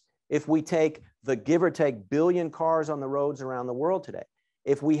increase. If we take the give or take billion cars on the roads around the world today,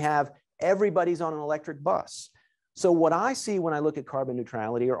 if we have everybody's on an electric bus. So what I see when I look at carbon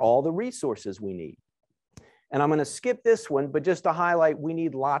neutrality are all the resources we need. And I'm going to skip this one, but just to highlight, we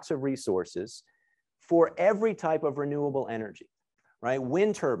need lots of resources for every type of renewable energy, right?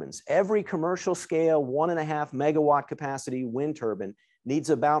 Wind turbines, every commercial scale 1.5 megawatt capacity wind turbine needs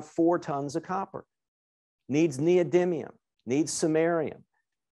about 4 tons of copper, needs neodymium, needs samarium.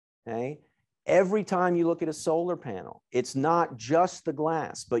 Okay? Every time you look at a solar panel, it's not just the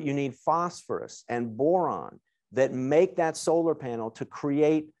glass, but you need phosphorus and boron that make that solar panel to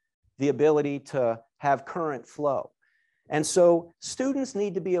create the ability to have current flow. And so students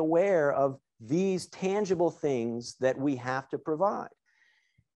need to be aware of these tangible things that we have to provide.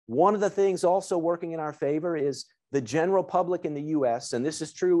 One of the things also working in our favor is the general public in the US, and this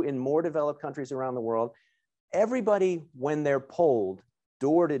is true in more developed countries around the world, everybody, when they're polled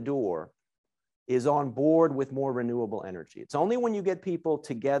door to door, is on board with more renewable energy. It's only when you get people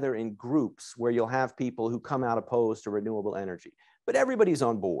together in groups where you'll have people who come out opposed to renewable energy, but everybody's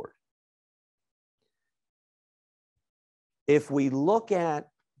on board. If we look at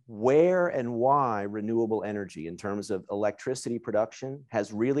where and why renewable energy in terms of electricity production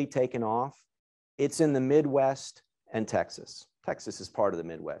has really taken off, it's in the Midwest and Texas. Texas is part of the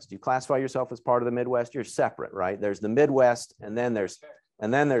Midwest. You classify yourself as part of the Midwest, you're separate, right? There's the Midwest and then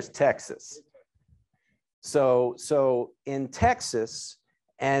there's Texas. So in Texas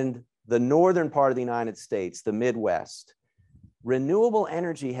and the northern part of the United States, the Midwest, renewable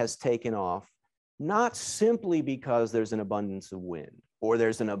energy has taken off not simply because there's an abundance of wind or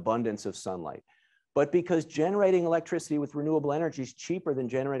there's an abundance of sunlight, but because generating electricity with renewable energy is cheaper than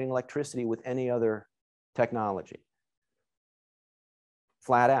generating electricity with any other technology.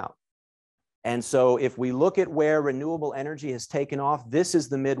 Flat out. And so if we look at where renewable energy has taken off, this is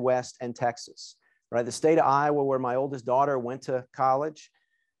the Midwest and Texas, right? The state of Iowa, where my oldest daughter went to college,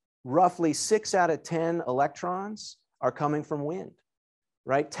 roughly 6 out of 10 electrons are coming from wind,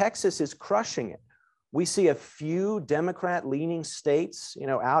 right? Texas is crushing it. We see a few Democrat-leaning states, you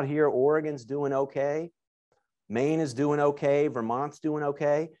know, out here, Oregon's doing okay, Maine is doing okay, Vermont's doing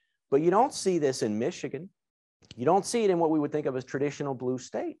okay, but you don't see this in Michigan. You don't see it in what we would think of as traditional blue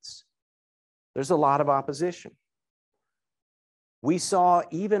states. There's a lot of opposition. We saw,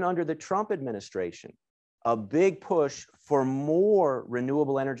 even under the Trump administration, a big push for more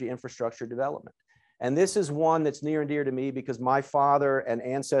renewable energy infrastructure development. And this is one that's near and dear to me because my father and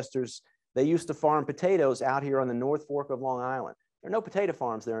ancestors, they used to farm potatoes out here on the North Fork of Long Island. There are no potato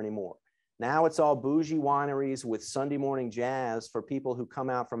farms there anymore. Now it's all bougie wineries with Sunday morning jazz for people who come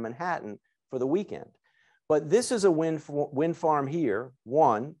out from Manhattan for the weekend. But this is a wind farm here,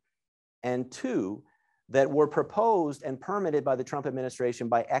 1, and 2, that were proposed and permitted by the Trump administration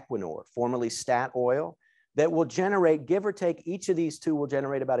by Equinor, formerly Stat Oil, that will generate, give or take, each of these 2 will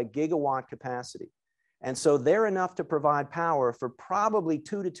generate about 1 gigawatt capacity. And so they're enough to provide power for probably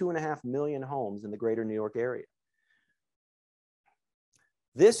 2 to 2.5 million homes in the greater New York area.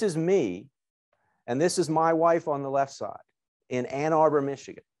 This is me, and this is my wife on the left side in Ann Arbor,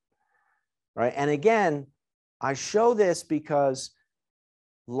 Michigan, right? And again, I show this because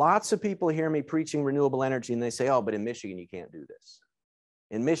lots of people hear me preaching renewable energy and they say, oh, but in Michigan, you can't do this.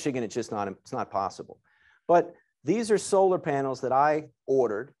 In Michigan, it's not possible. But these are solar panels that I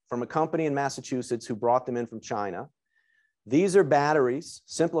ordered from a company in Massachusetts who brought them in from China. These are batteries,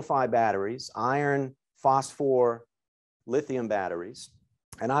 simplified batteries, iron, phosphor, lithium batteries.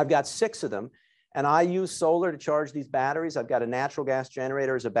 And I've got 6 of them. And I use solar to charge these batteries. I've got a natural gas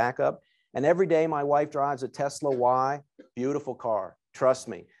generator as a backup. And every day my wife drives a Tesla Y, beautiful car. Trust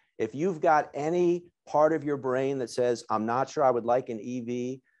me, if you've got any part of your brain that says, I'm not sure I would like an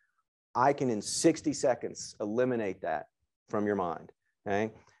EV, I can in 60 seconds eliminate that from your mind,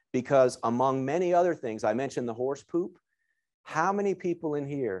 okay? Because among many other things, I mentioned the horse poop. How many people in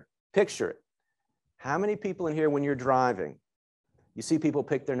here, picture it, how many people in here when you're driving, you see people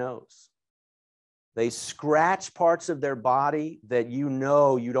pick their nose? They scratch parts of their body that you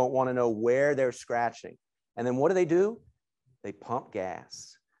know you don't want to know where they're scratching. And then what do? They pump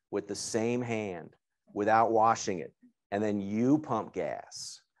gas with the same hand without washing it. And then you pump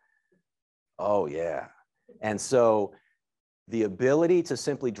gas. Oh, yeah. And so The ability to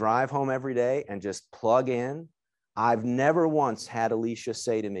simply drive home every day and just plug in. I've never once had Alicia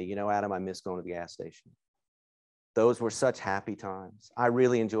say to me, you know, Adam, I miss going to the gas station. Those were such happy times. I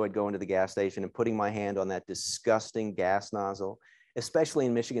really enjoyed going to the gas station and putting my hand on that disgusting gas nozzle, especially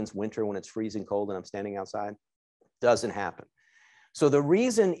in Michigan's winter when it's freezing cold and I'm standing outside. Doesn't happen. So the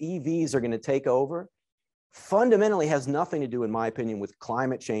reason EVs are going to take over fundamentally has nothing to do, in my opinion, with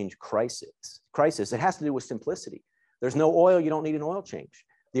climate change crisis. It has to do with simplicity. There's no oil, you don't need an oil change.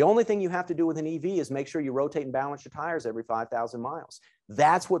 The only thing you have to do with an EV is make sure you rotate and balance your tires every 5,000 miles.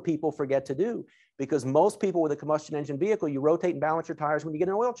 That's what people forget to do, because most people with a combustion engine vehicle, you rotate and balance your tires when you get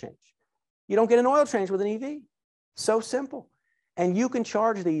an oil change. You don't get an oil change with an EV. So simple. And you can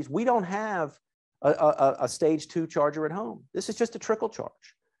charge these. We don't have a stage 2 charger at home. This is just a trickle charge.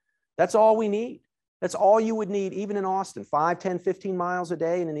 That's all we need. That's all you would need, even in Austin, 5, 10, 15 miles a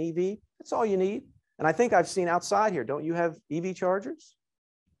day in an EV. That's all you need. And I think I've seen outside here, don't you have EV chargers?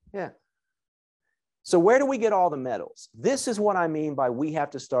 Yeah. So where do we get all the metals? This is what I mean by we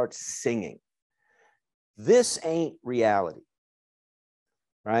have to start singing. This ain't reality,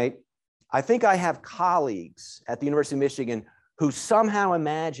 right? I think I have colleagues at the University of Michigan who somehow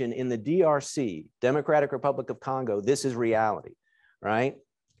imagine in the DRC, Democratic Republic of Congo, this is reality, right?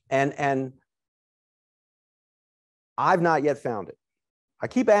 And I've not yet found it. I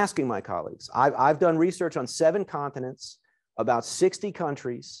keep asking my colleagues. I've done research on 7 continents, about 60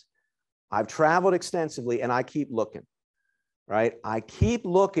 countries. I've traveled extensively and I keep looking, right? I keep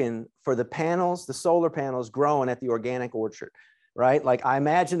looking for the panels, the solar panels growing at the organic orchard, right? Like I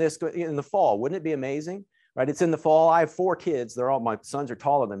imagine this in the fall. Wouldn't it be amazing, right? It's in the fall. I have 4 kids. My sons are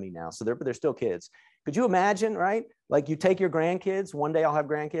taller than me now, so they're still kids. Could you imagine, right? Like you take your grandkids, one day I'll have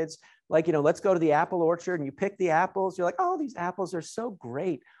grandkids, like, you know, let's go to the apple orchard and you pick the apples. You're like, oh, these apples are so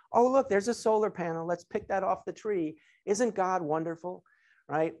great. Oh, look, there's a solar panel. Let's pick that off the tree. Isn't God wonderful,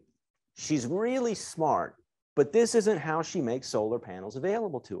 right? She's really smart, but this isn't how she makes solar panels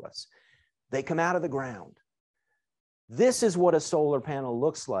available to us. They come out of the ground. This is what a solar panel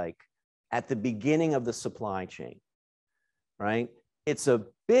looks like at the beginning of the supply chain, right? It's a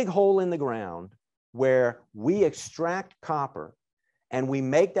big hole in the ground where we extract copper and we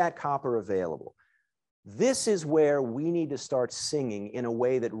make that copper available. This is where we need to start singing in a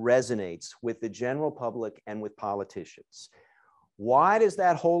way that resonates with the general public and with politicians. Why does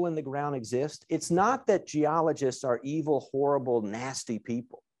that hole in the ground exist? It's not that geologists are evil, horrible, nasty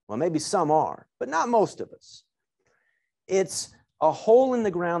people. Well, maybe some are, but not most of us. It's a hole in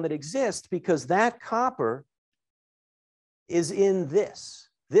the ground that exists because that copper is in this.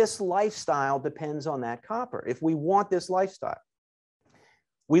 This lifestyle depends on that copper. If we want this lifestyle,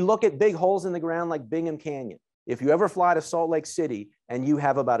 we look at big holes in the ground like Bingham Canyon. If you ever fly to Salt Lake City and you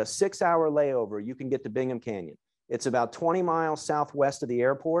have about a 6-hour layover, you can get to Bingham Canyon. It's about 20 miles southwest of the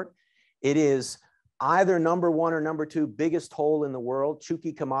airport. It is either #1 or #2 biggest hole in the world.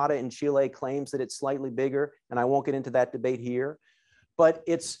 Chucky Kamada in Chile claims that it's slightly bigger, and I won't get into that debate here. But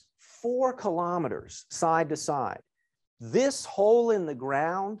it's 4 kilometers side to side. This hole in the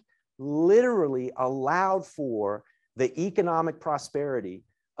ground literally allowed for the economic prosperity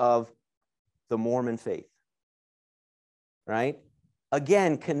of the Mormon faith, right?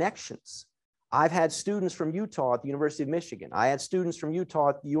 Again, connections. I've had students from Utah at the University of Michigan. I had students from Utah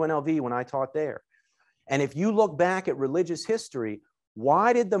at UNLV when I taught there. And if you look back at religious history,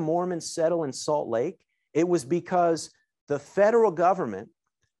 why did the Mormons settle in Salt Lake? It was because the federal government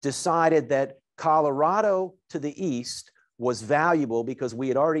decided that Colorado to the east was valuable because we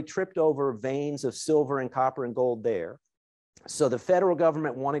had already tripped over veins of silver and copper and gold there. So the federal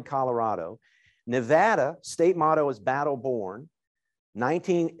government wanted Colorado. Nevada, state motto is battle born.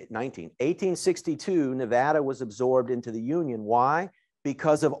 1862, Nevada was absorbed into the Union. Why?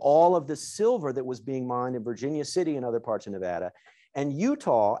 Because of all of the silver that was being mined in Virginia City and other parts of Nevada. And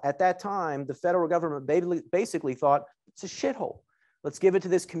Utah, at that time, the federal government basically thought, it's a shithole. Let's give it to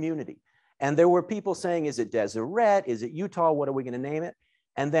this community. And there were people saying, is it Deseret? Is it Utah? What are we going to name it?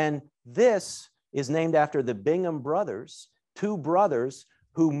 And then this is named after the Bingham brothers, 2 brothers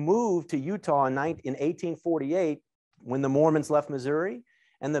who moved to Utah in 1848 when the Mormons left Missouri.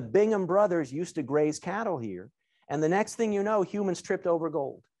 And the Bingham brothers used to graze cattle here. And the next thing you know, humans tripped over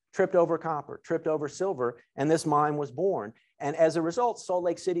gold, tripped over copper, tripped over silver, and this mine was born. And as a result, Salt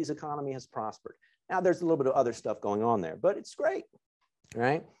Lake City's economy has prospered. Now there's a little bit of other stuff going on there, but it's great,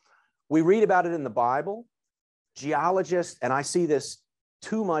 right? We read about it in the Bible. Geologists, and I see this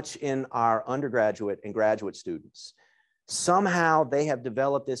too much in our undergraduate and graduate students, somehow they have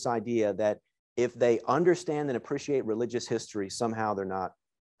developed this idea that if they understand and appreciate religious history, somehow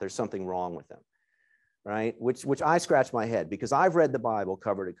there's something wrong with them. right? Which I scratch my head because I've read the Bible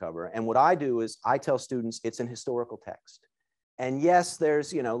cover to cover. And what I do is I tell students it's an historical text. And yes,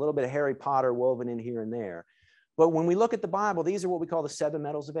 there's, you know, a little bit of Harry Potter woven in here and there. But when we look at the Bible, these are what we call the 7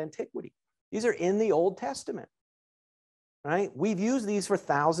 metals of antiquity. These are in the Old Testament, right? We've used these for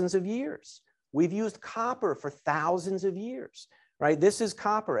thousands of years. We've used copper for thousands of years, right? This is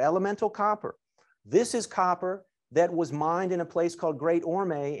copper, elemental copper. This is copper that was mined in a place called Great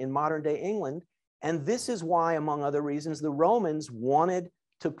Orme in modern day England. And this is why, among other reasons, the Romans wanted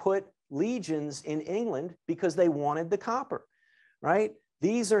to put legions in England because they wanted the copper, right?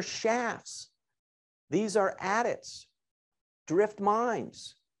 These are shafts. These are adits, drift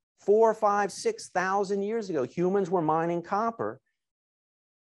mines. 4,000, 5,000, 6,000 years ago, humans were mining copper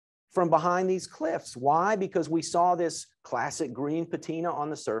from behind these cliffs. Why? Because we saw this classic green patina on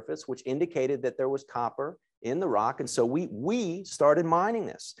the surface, which indicated that there was copper in the rock. And so we started mining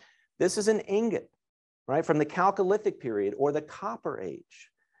this. This is an ingot, right? From the Chalcolithic period or the Copper Age,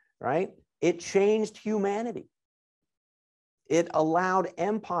 right? It changed humanity. It allowed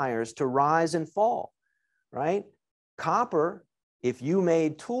empires to rise and fall, right? Copper, if you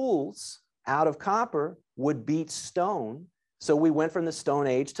made tools out of copper, would beat stone. So we went from the Stone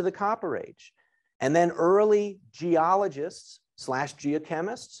Age to the Copper Age. And then early geologists /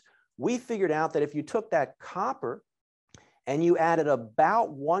 geochemists, we figured out that if you took that copper and you added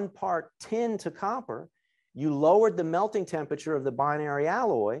about 1 part tin to copper, you lowered the melting temperature of the binary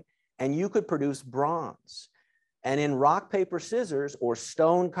alloy and you could produce bronze. And in rock, paper, scissors, or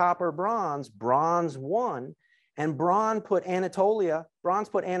stone, copper, bronze, bronze won. And bronze put Anatolia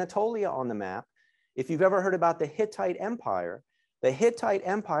on the map. If you've ever heard about the Hittite Empire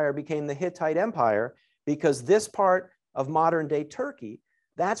became the Hittite Empire because this part of modern day Turkey,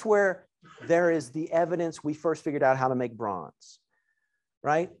 that's where there is the evidence we first figured out how to make bronze,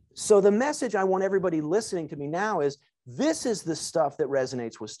 right? So the message I want everybody listening to me now is this is the stuff that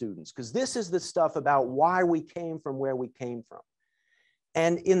resonates with students because this is the stuff about why we came from where we came from.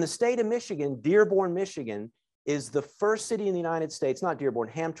 And in the state of Michigan, Dearborn, Michigan, is the first city in the United States, not Dearborn,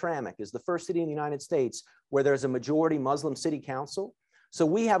 Hamtramck is the first city in the United States where there's a majority Muslim city council. So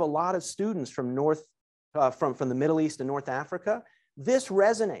we have a lot of students from from the Middle East and North Africa. This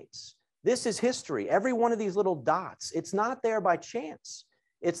resonates. This is history. Every one of these little dots, it's not there by chance.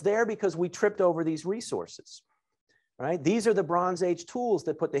 It's there because we tripped over these resources, right? These are the Bronze Age tools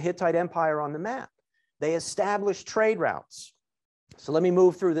that put the Hittite Empire on the map. They established trade routes. So let me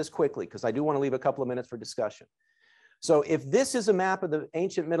move through this quickly because I do want to leave a couple of minutes for discussion. So if this is a map of the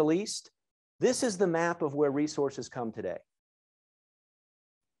ancient Middle East, this is the map of where resources come today.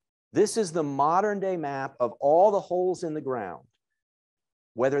 This is the modern day map of all the holes in the ground,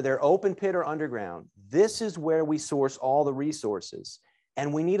 whether they're open pit or underground. This is where we source all the resources.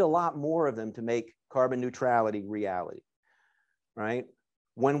 And we need a lot more of them to make carbon neutrality reality, right?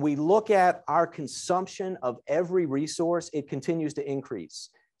 When we look at our consumption of every resource, it continues to increase.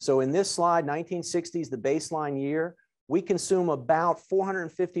 So in this slide, 1960s, the baseline year, we consume about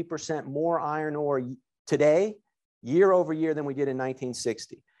 450% more iron ore today, year over year, than we did in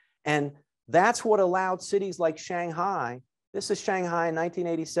 1960. And that's what allowed cities like Shanghai. This is Shanghai in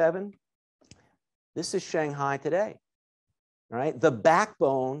 1987. This is Shanghai today, right? The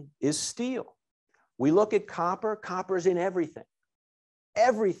backbone is steel. We look at copper, copper's in everything.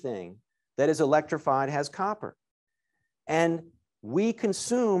 Everything that is electrified has copper. And we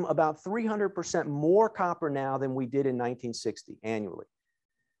consume about 300% more copper now than we did in 1960 annually.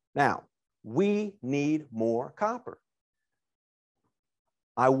 Now, we need more copper.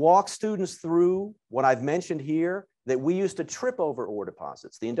 I walk students through what I've mentioned here, that we used to trip over ore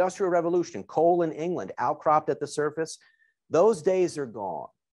deposits. The Industrial Revolution, coal in England, outcropped at the surface. Those days are gone.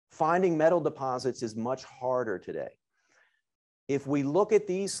 Finding metal deposits is much harder today. If we look at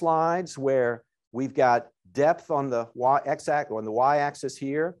these slides where we've got depth on the y-axis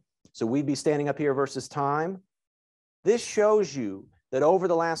here, so we'd be standing up here versus time, this shows you that over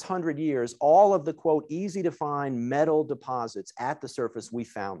the last 100 years, all of the, quote, easy to find metal deposits at the surface, we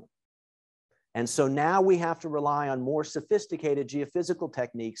found them. And so now we have to rely on more sophisticated geophysical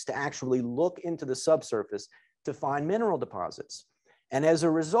techniques to actually look into the subsurface to find mineral deposits. And as a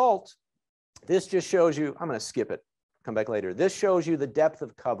result, this just shows you, I'm going to skip it, come back later. This shows you the depth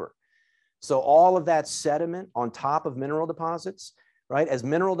of cover. So all of that sediment on top of mineral deposits, right? As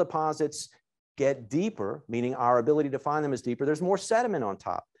mineral deposits get deeper, meaning our ability to find them is deeper, there's more sediment on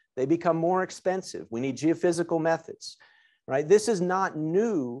top. They become more expensive. We need geophysical methods, right? This is not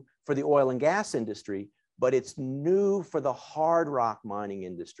new for the oil and gas industry, but it's new for the hard rock mining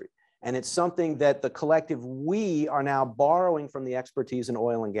industry. And it's something that the collective we are now borrowing from the expertise in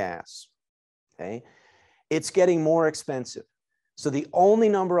oil and gas, okay? it's getting more expensive. So the only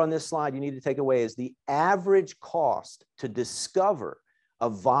number on this slide you need to take away is the average cost to discover a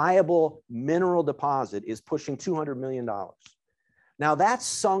viable mineral deposit is pushing $200 million. Now that's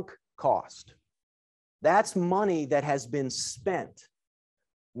sunk cost. That's money that has been spent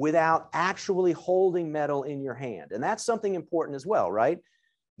without actually holding metal in your hand. And that's something important as well, right?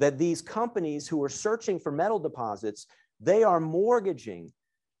 That these companies who are searching for metal deposits, they are mortgaging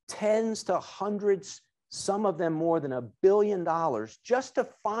tens to hundreds, some of them more than $1 billion just to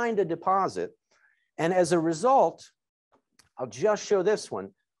find a deposit. And as a result, I'll just show this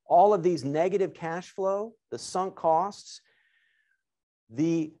one, all of these negative cash flow, the sunk costs,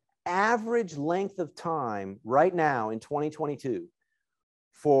 the average length of time right now in 2022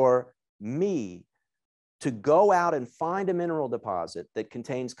 for me to go out and find a mineral deposit that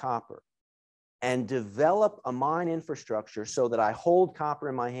contains copper and develop a mine infrastructure so that I hold copper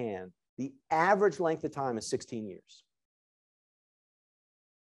in my hand, the average length of time is 16 years.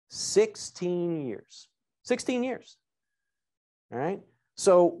 16 years. 16 years. All right.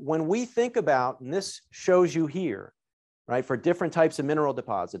 So when we think about, and this shows you here, right, for different types of mineral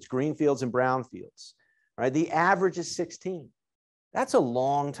deposits, green fields and brown fields, right, the average is 16. That's a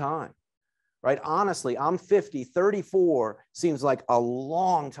long time, right? Honestly, I'm 50, 34 seems like a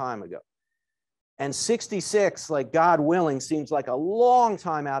long time ago. And 66, like God willing, seems like a long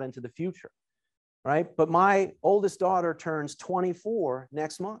time out into the future, right? But my oldest daughter turns 24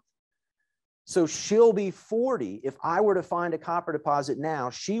 next month. So she'll be 40. If I were to find a copper deposit now,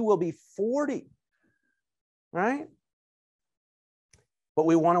 she will be 40, right? But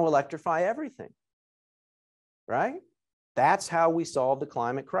we want to electrify everything, right? That's how we solve the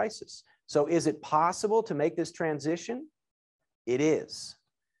climate crisis. So is it possible to make this transition? It is.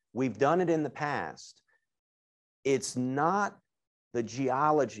 We've done it in the past. It's not the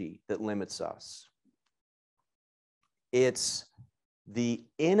geology that limits us. It's the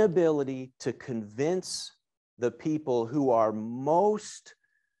inability to convince the people who are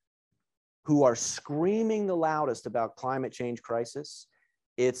screaming the loudest about climate change crisis.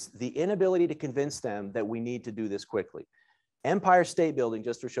 It's the inability to convince them that we need to do this quickly. Empire State Building,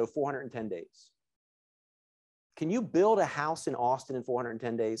 just to show, 410 days. Can you build a house in Austin in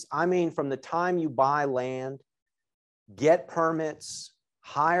 410 days? I mean, from the time you buy land, get permits,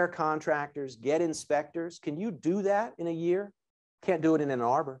 hire contractors, get inspectors, can you do that in a year? Can't do it in Ann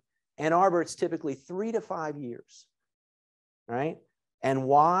Arbor. Ann Arbor, it's typically 3 to 5 years, right? And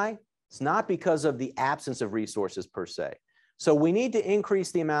why? It's not because of the absence of resources per se. So we need to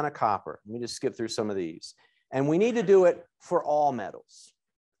increase the amount of copper. Let me just skip through some of these. And we need to do it for all metals,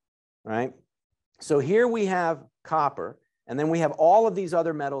 right? So here we have copper, and then we have all of these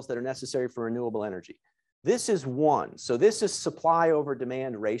other metals that are necessary for renewable energy. This is 1. So this is supply over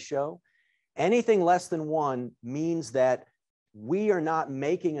demand ratio. Anything less than 1 means that we are not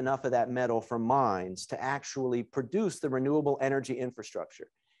making enough of that metal from mines to actually produce the renewable energy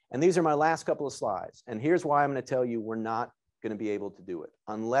infrastructure. And these are my last couple of slides. And here's why I'm going to tell you we're not going to be able to do it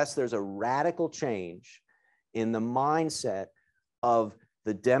unless there's a radical change in the mindset of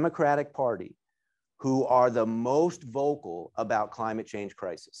the Democratic Party, who are the most vocal about climate change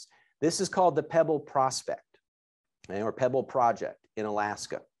crisis. This is called the Pebble Prospect, or Pebble Project in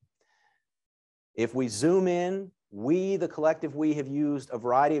Alaska. If we zoom in, we, the collective we, have used a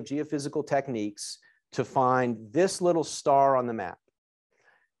variety of geophysical techniques to find this little star on the map.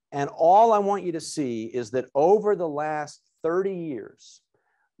 And all I want you to see is that over the last 30 years,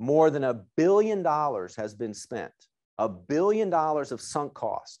 more than $1 billion has been spent, $1 billion of sunk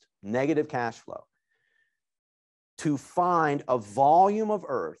cost, negative cash flow, to find a volume of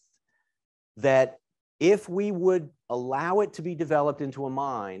Earth that if we would allow it to be developed into a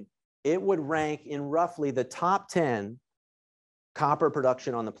mine, it would rank in roughly the top 10 copper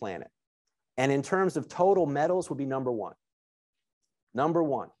production on the planet. And in terms of total metals, would be number 1. Number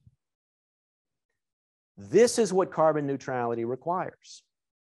 1. This is what carbon neutrality requires.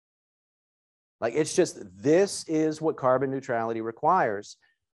 Like, it's just, this is what carbon neutrality requires,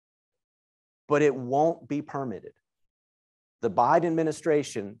 but it won't be permitted. The Biden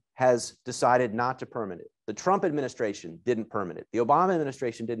administration has decided not to permit it. The Trump administration didn't permit it. The Obama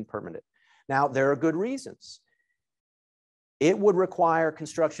administration didn't permit it. Now, there are good reasons. It would require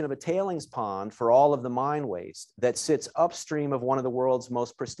construction of a tailings pond for all of the mine waste that sits upstream of one of the world's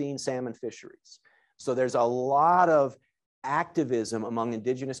most pristine salmon fisheries. So there's a lot of activism among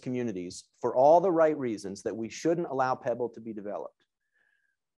indigenous communities for all the right reasons that we shouldn't allow Pebble to be developed.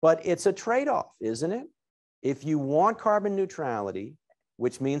 But it's a trade-off, isn't it? If you want carbon neutrality,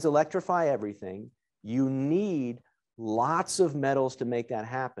 which means electrify everything, you need lots of metals to make that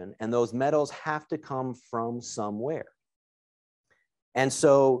happen. And those metals have to come from somewhere. And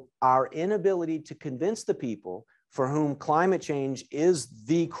so our inability to convince the people for whom climate change is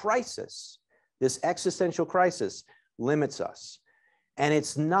the crisis, this existential crisis, limits us. And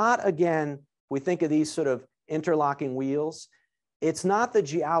it's not, again, we think of these sort of interlocking wheels. It's not the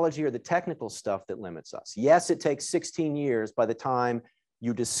geology or the technical stuff that limits us. Yes, it takes 16 years by the time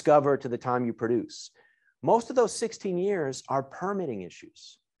you discover to the time you produce. Most of those 16 years are permitting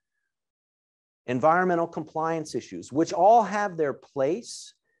issues, environmental compliance issues, which all have their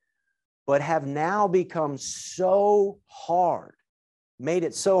place, but have now become so hard, made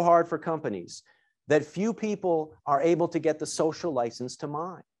it so hard for companies that few people are able to get the social license to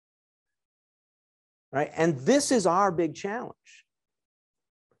mine. Right? And this is our big challenge.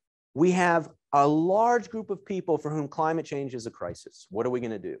 We have a large group of people for whom climate change is a crisis. What are we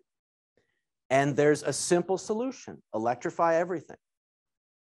going to do? And there's a simple solution: electrify everything.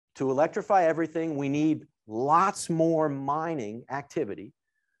 To electrify everything, we need lots more mining activity.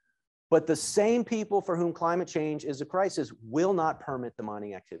 But the same people for whom climate change is a crisis will not permit the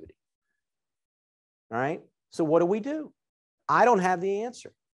mining activity. All right? So what do? I don't have the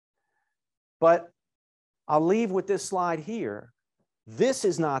answer. But I'll leave with this slide here. This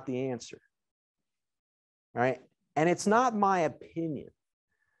is not the answer. All right? And it's not my opinion.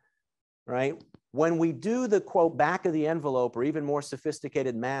 Right? When we do the quote back of the envelope or even more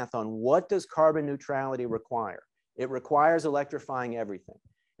sophisticated math on what does carbon neutrality require, it requires electrifying everything.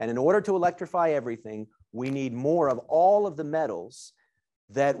 And in order to electrify everything, we need more of all of the metals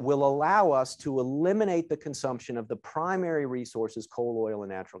that will allow us to eliminate the consumption of the primary resources, coal, oil,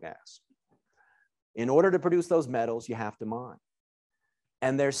 and natural gas. In order to produce those metals, you have to mine.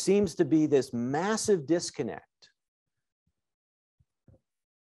 And there seems to be this massive disconnect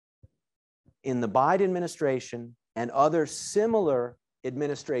in the Biden administration and other similar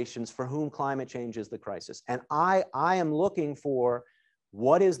administrations for whom climate change is the crisis. And I am looking for,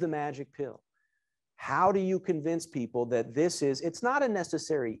 what is the magic pill? How do you convince people that it's not a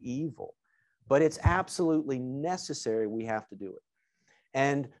necessary evil, but it's absolutely necessary? We have to do it.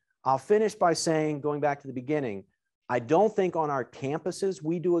 And I'll finish by saying, going back to the beginning, I don't think on our campuses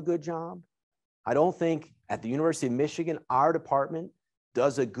we do a good job. I don't think at the University of Michigan, our department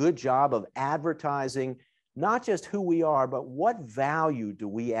does a good job of advertising not just who we are, but what value do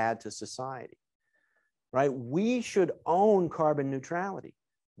we add to society, right? We should own carbon neutrality.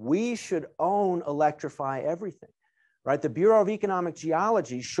 We should own electrify everything, right? The Bureau of Economic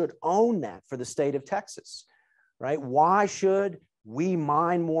Geology should own that for the state of Texas, right? Why should we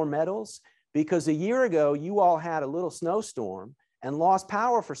mine more metals? Because a year ago, you all had a little snowstorm and lost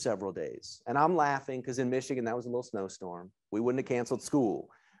power for several days. And I'm laughing because in Michigan, that was a little snowstorm. We wouldn't have canceled school.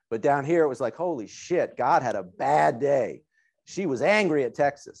 But down here, it was like, holy shit, God had a bad day. She was angry at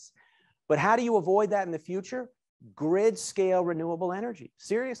Texas. But how do you avoid that in the future? Grid scale renewable energy.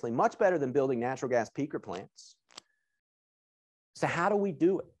 Seriously, much better than building natural gas peaker plants. So how do we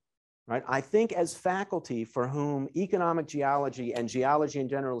do it? Right? I think as faculty for whom economic geology and geology in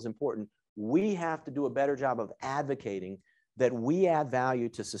general is important, we have to do a better job of advocating that we add value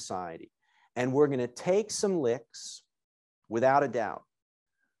to society. And we're going to take some licks without a doubt,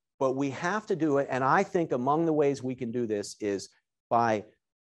 but we have to do it. And I think among the ways we can do this is by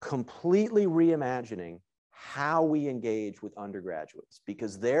completely reimagining how we engage with undergraduates,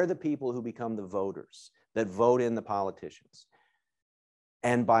 because they're the people who become the voters that vote in the politicians.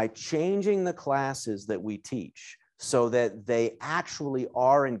 And by changing the classes that we teach so that they actually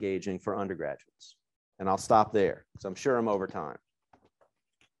are engaging for undergraduates. And I'll stop there because I'm sure I'm over time.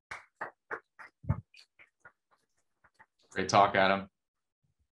 Great talk, Adam.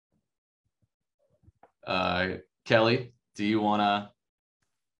 Kelly, do you want to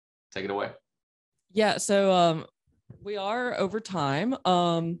take it away? Yeah, so we are over time,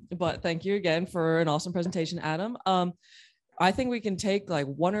 but thank you again for an awesome presentation, Adam. I think we can take like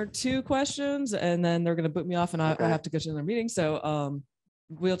one or two questions and then they're going to boot me off and I have to go to another meeting. So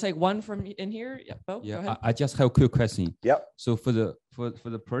we'll take one from in here. Yeah, Bo, go ahead. I just have a quick question. Yep. So for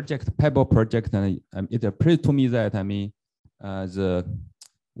the project, Pebble project, it appears to me that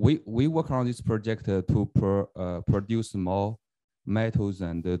we work on this project to produce more metals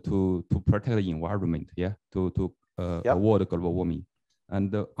and to protect the environment, to avoid global warming.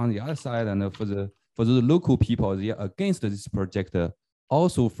 And on the other side, and for the local people, they are against this project,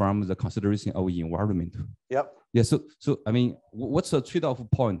 also from the consideration of the environment. Yep. Yeah. So I mean, what's the trade-off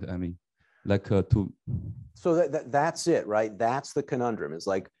point? I mean, like to. So that's it, right? That's the conundrum. Is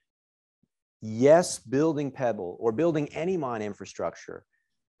like, yes, building Pebble or building any mine infrastructure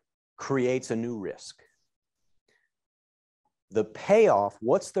creates a new risk. the payoff,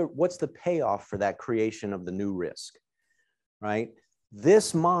 what's the payoff for that creation of the new risk, right?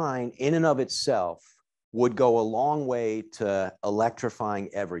 This mine in and of itself would go a long way to electrifying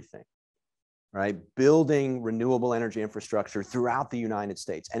everything, right? Building renewable energy infrastructure throughout the United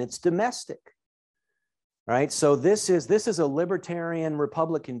States, and it's domestic, right? So this is a libertarian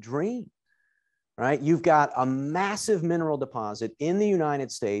Republican dream, right? You've got a massive mineral deposit in the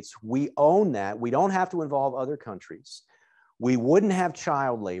United States. We own that. We don't have to involve other countries. We wouldn't have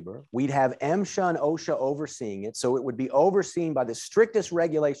child labor. We'd have MSHA and OSHA overseeing it. So it would be overseen by the strictest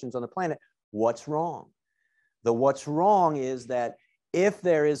regulations on the planet. What's wrong? What's wrong is that if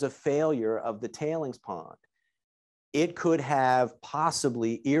there is a failure of the tailings pond, it could have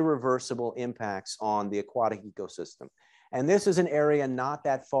possibly irreversible impacts on the aquatic ecosystem. And this is an area not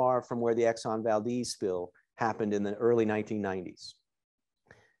that far from where the Exxon Valdez spill happened in the early 1990s.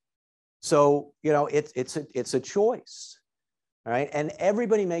 So, you know, it's a choice, right? And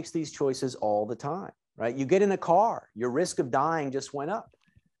everybody makes these choices all the time, right? You get in a car, your risk of dying just went up,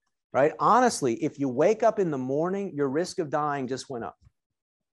 right? Honestly, if you wake up in the morning, your risk of dying just went up,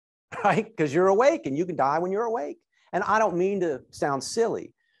 right? Because you're awake and you can die when you're awake. And I don't mean to sound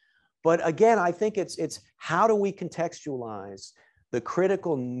silly, but again, I think it's how do we contextualize the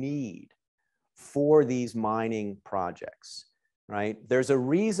critical need for these mining projects, right? There's a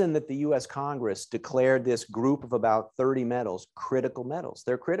reason that the US Congress declared this group of about 30 metals critical metals.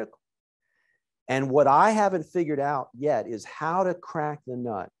 They're critical. And what I haven't figured out yet is how to crack the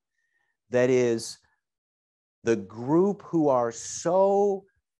nut that is the group who are so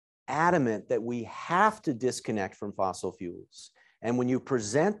adamant that we have to disconnect from fossil fuels. And when you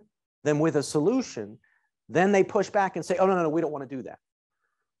present them with a solution, then they push back and say, oh, no, we don't want to do that.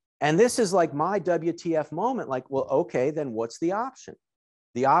 And this is like my WTF moment, like, well, okay, then what's the option?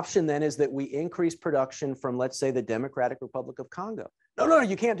 The option then is that we increase production from, let's say, the Democratic Republic of Congo. No,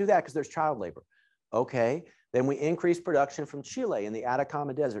 you can't do that because there's child labor. Okay, then we increase production from Chile in the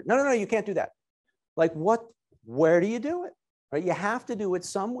Atacama Desert. No, you can't do that. Like where do you do it? Right? You have to do it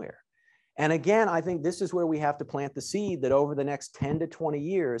somewhere. And again, I think this is where we have to plant the seed that over the next 10 to 20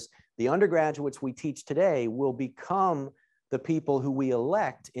 years, the undergraduates we teach today will become the people who we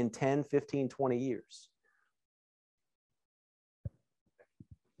elect in 10, 15, 20 years.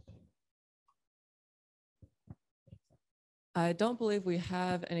 I don't believe we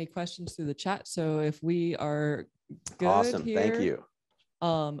have any questions through the chat. So if we are good awesome. here, thank you.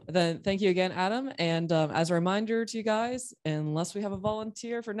 Then thank you again, Adam. And as a reminder to you guys, unless we have a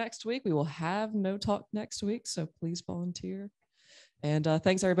volunteer for next week, we will have no talk next week. So please volunteer. And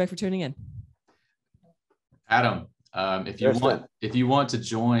thanks everybody for tuning in. Adam, if you want to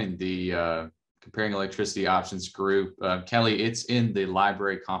join the Comparing Electricity Options group, Kelly, it's in the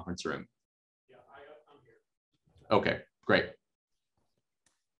library conference room. Yeah, I'm here. Okay, great.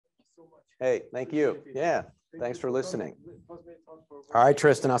 Hey, thank you. Yeah, thanks for listening. All right,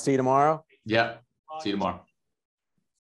 Tristan, I'll see you tomorrow. Yeah, see you tomorrow.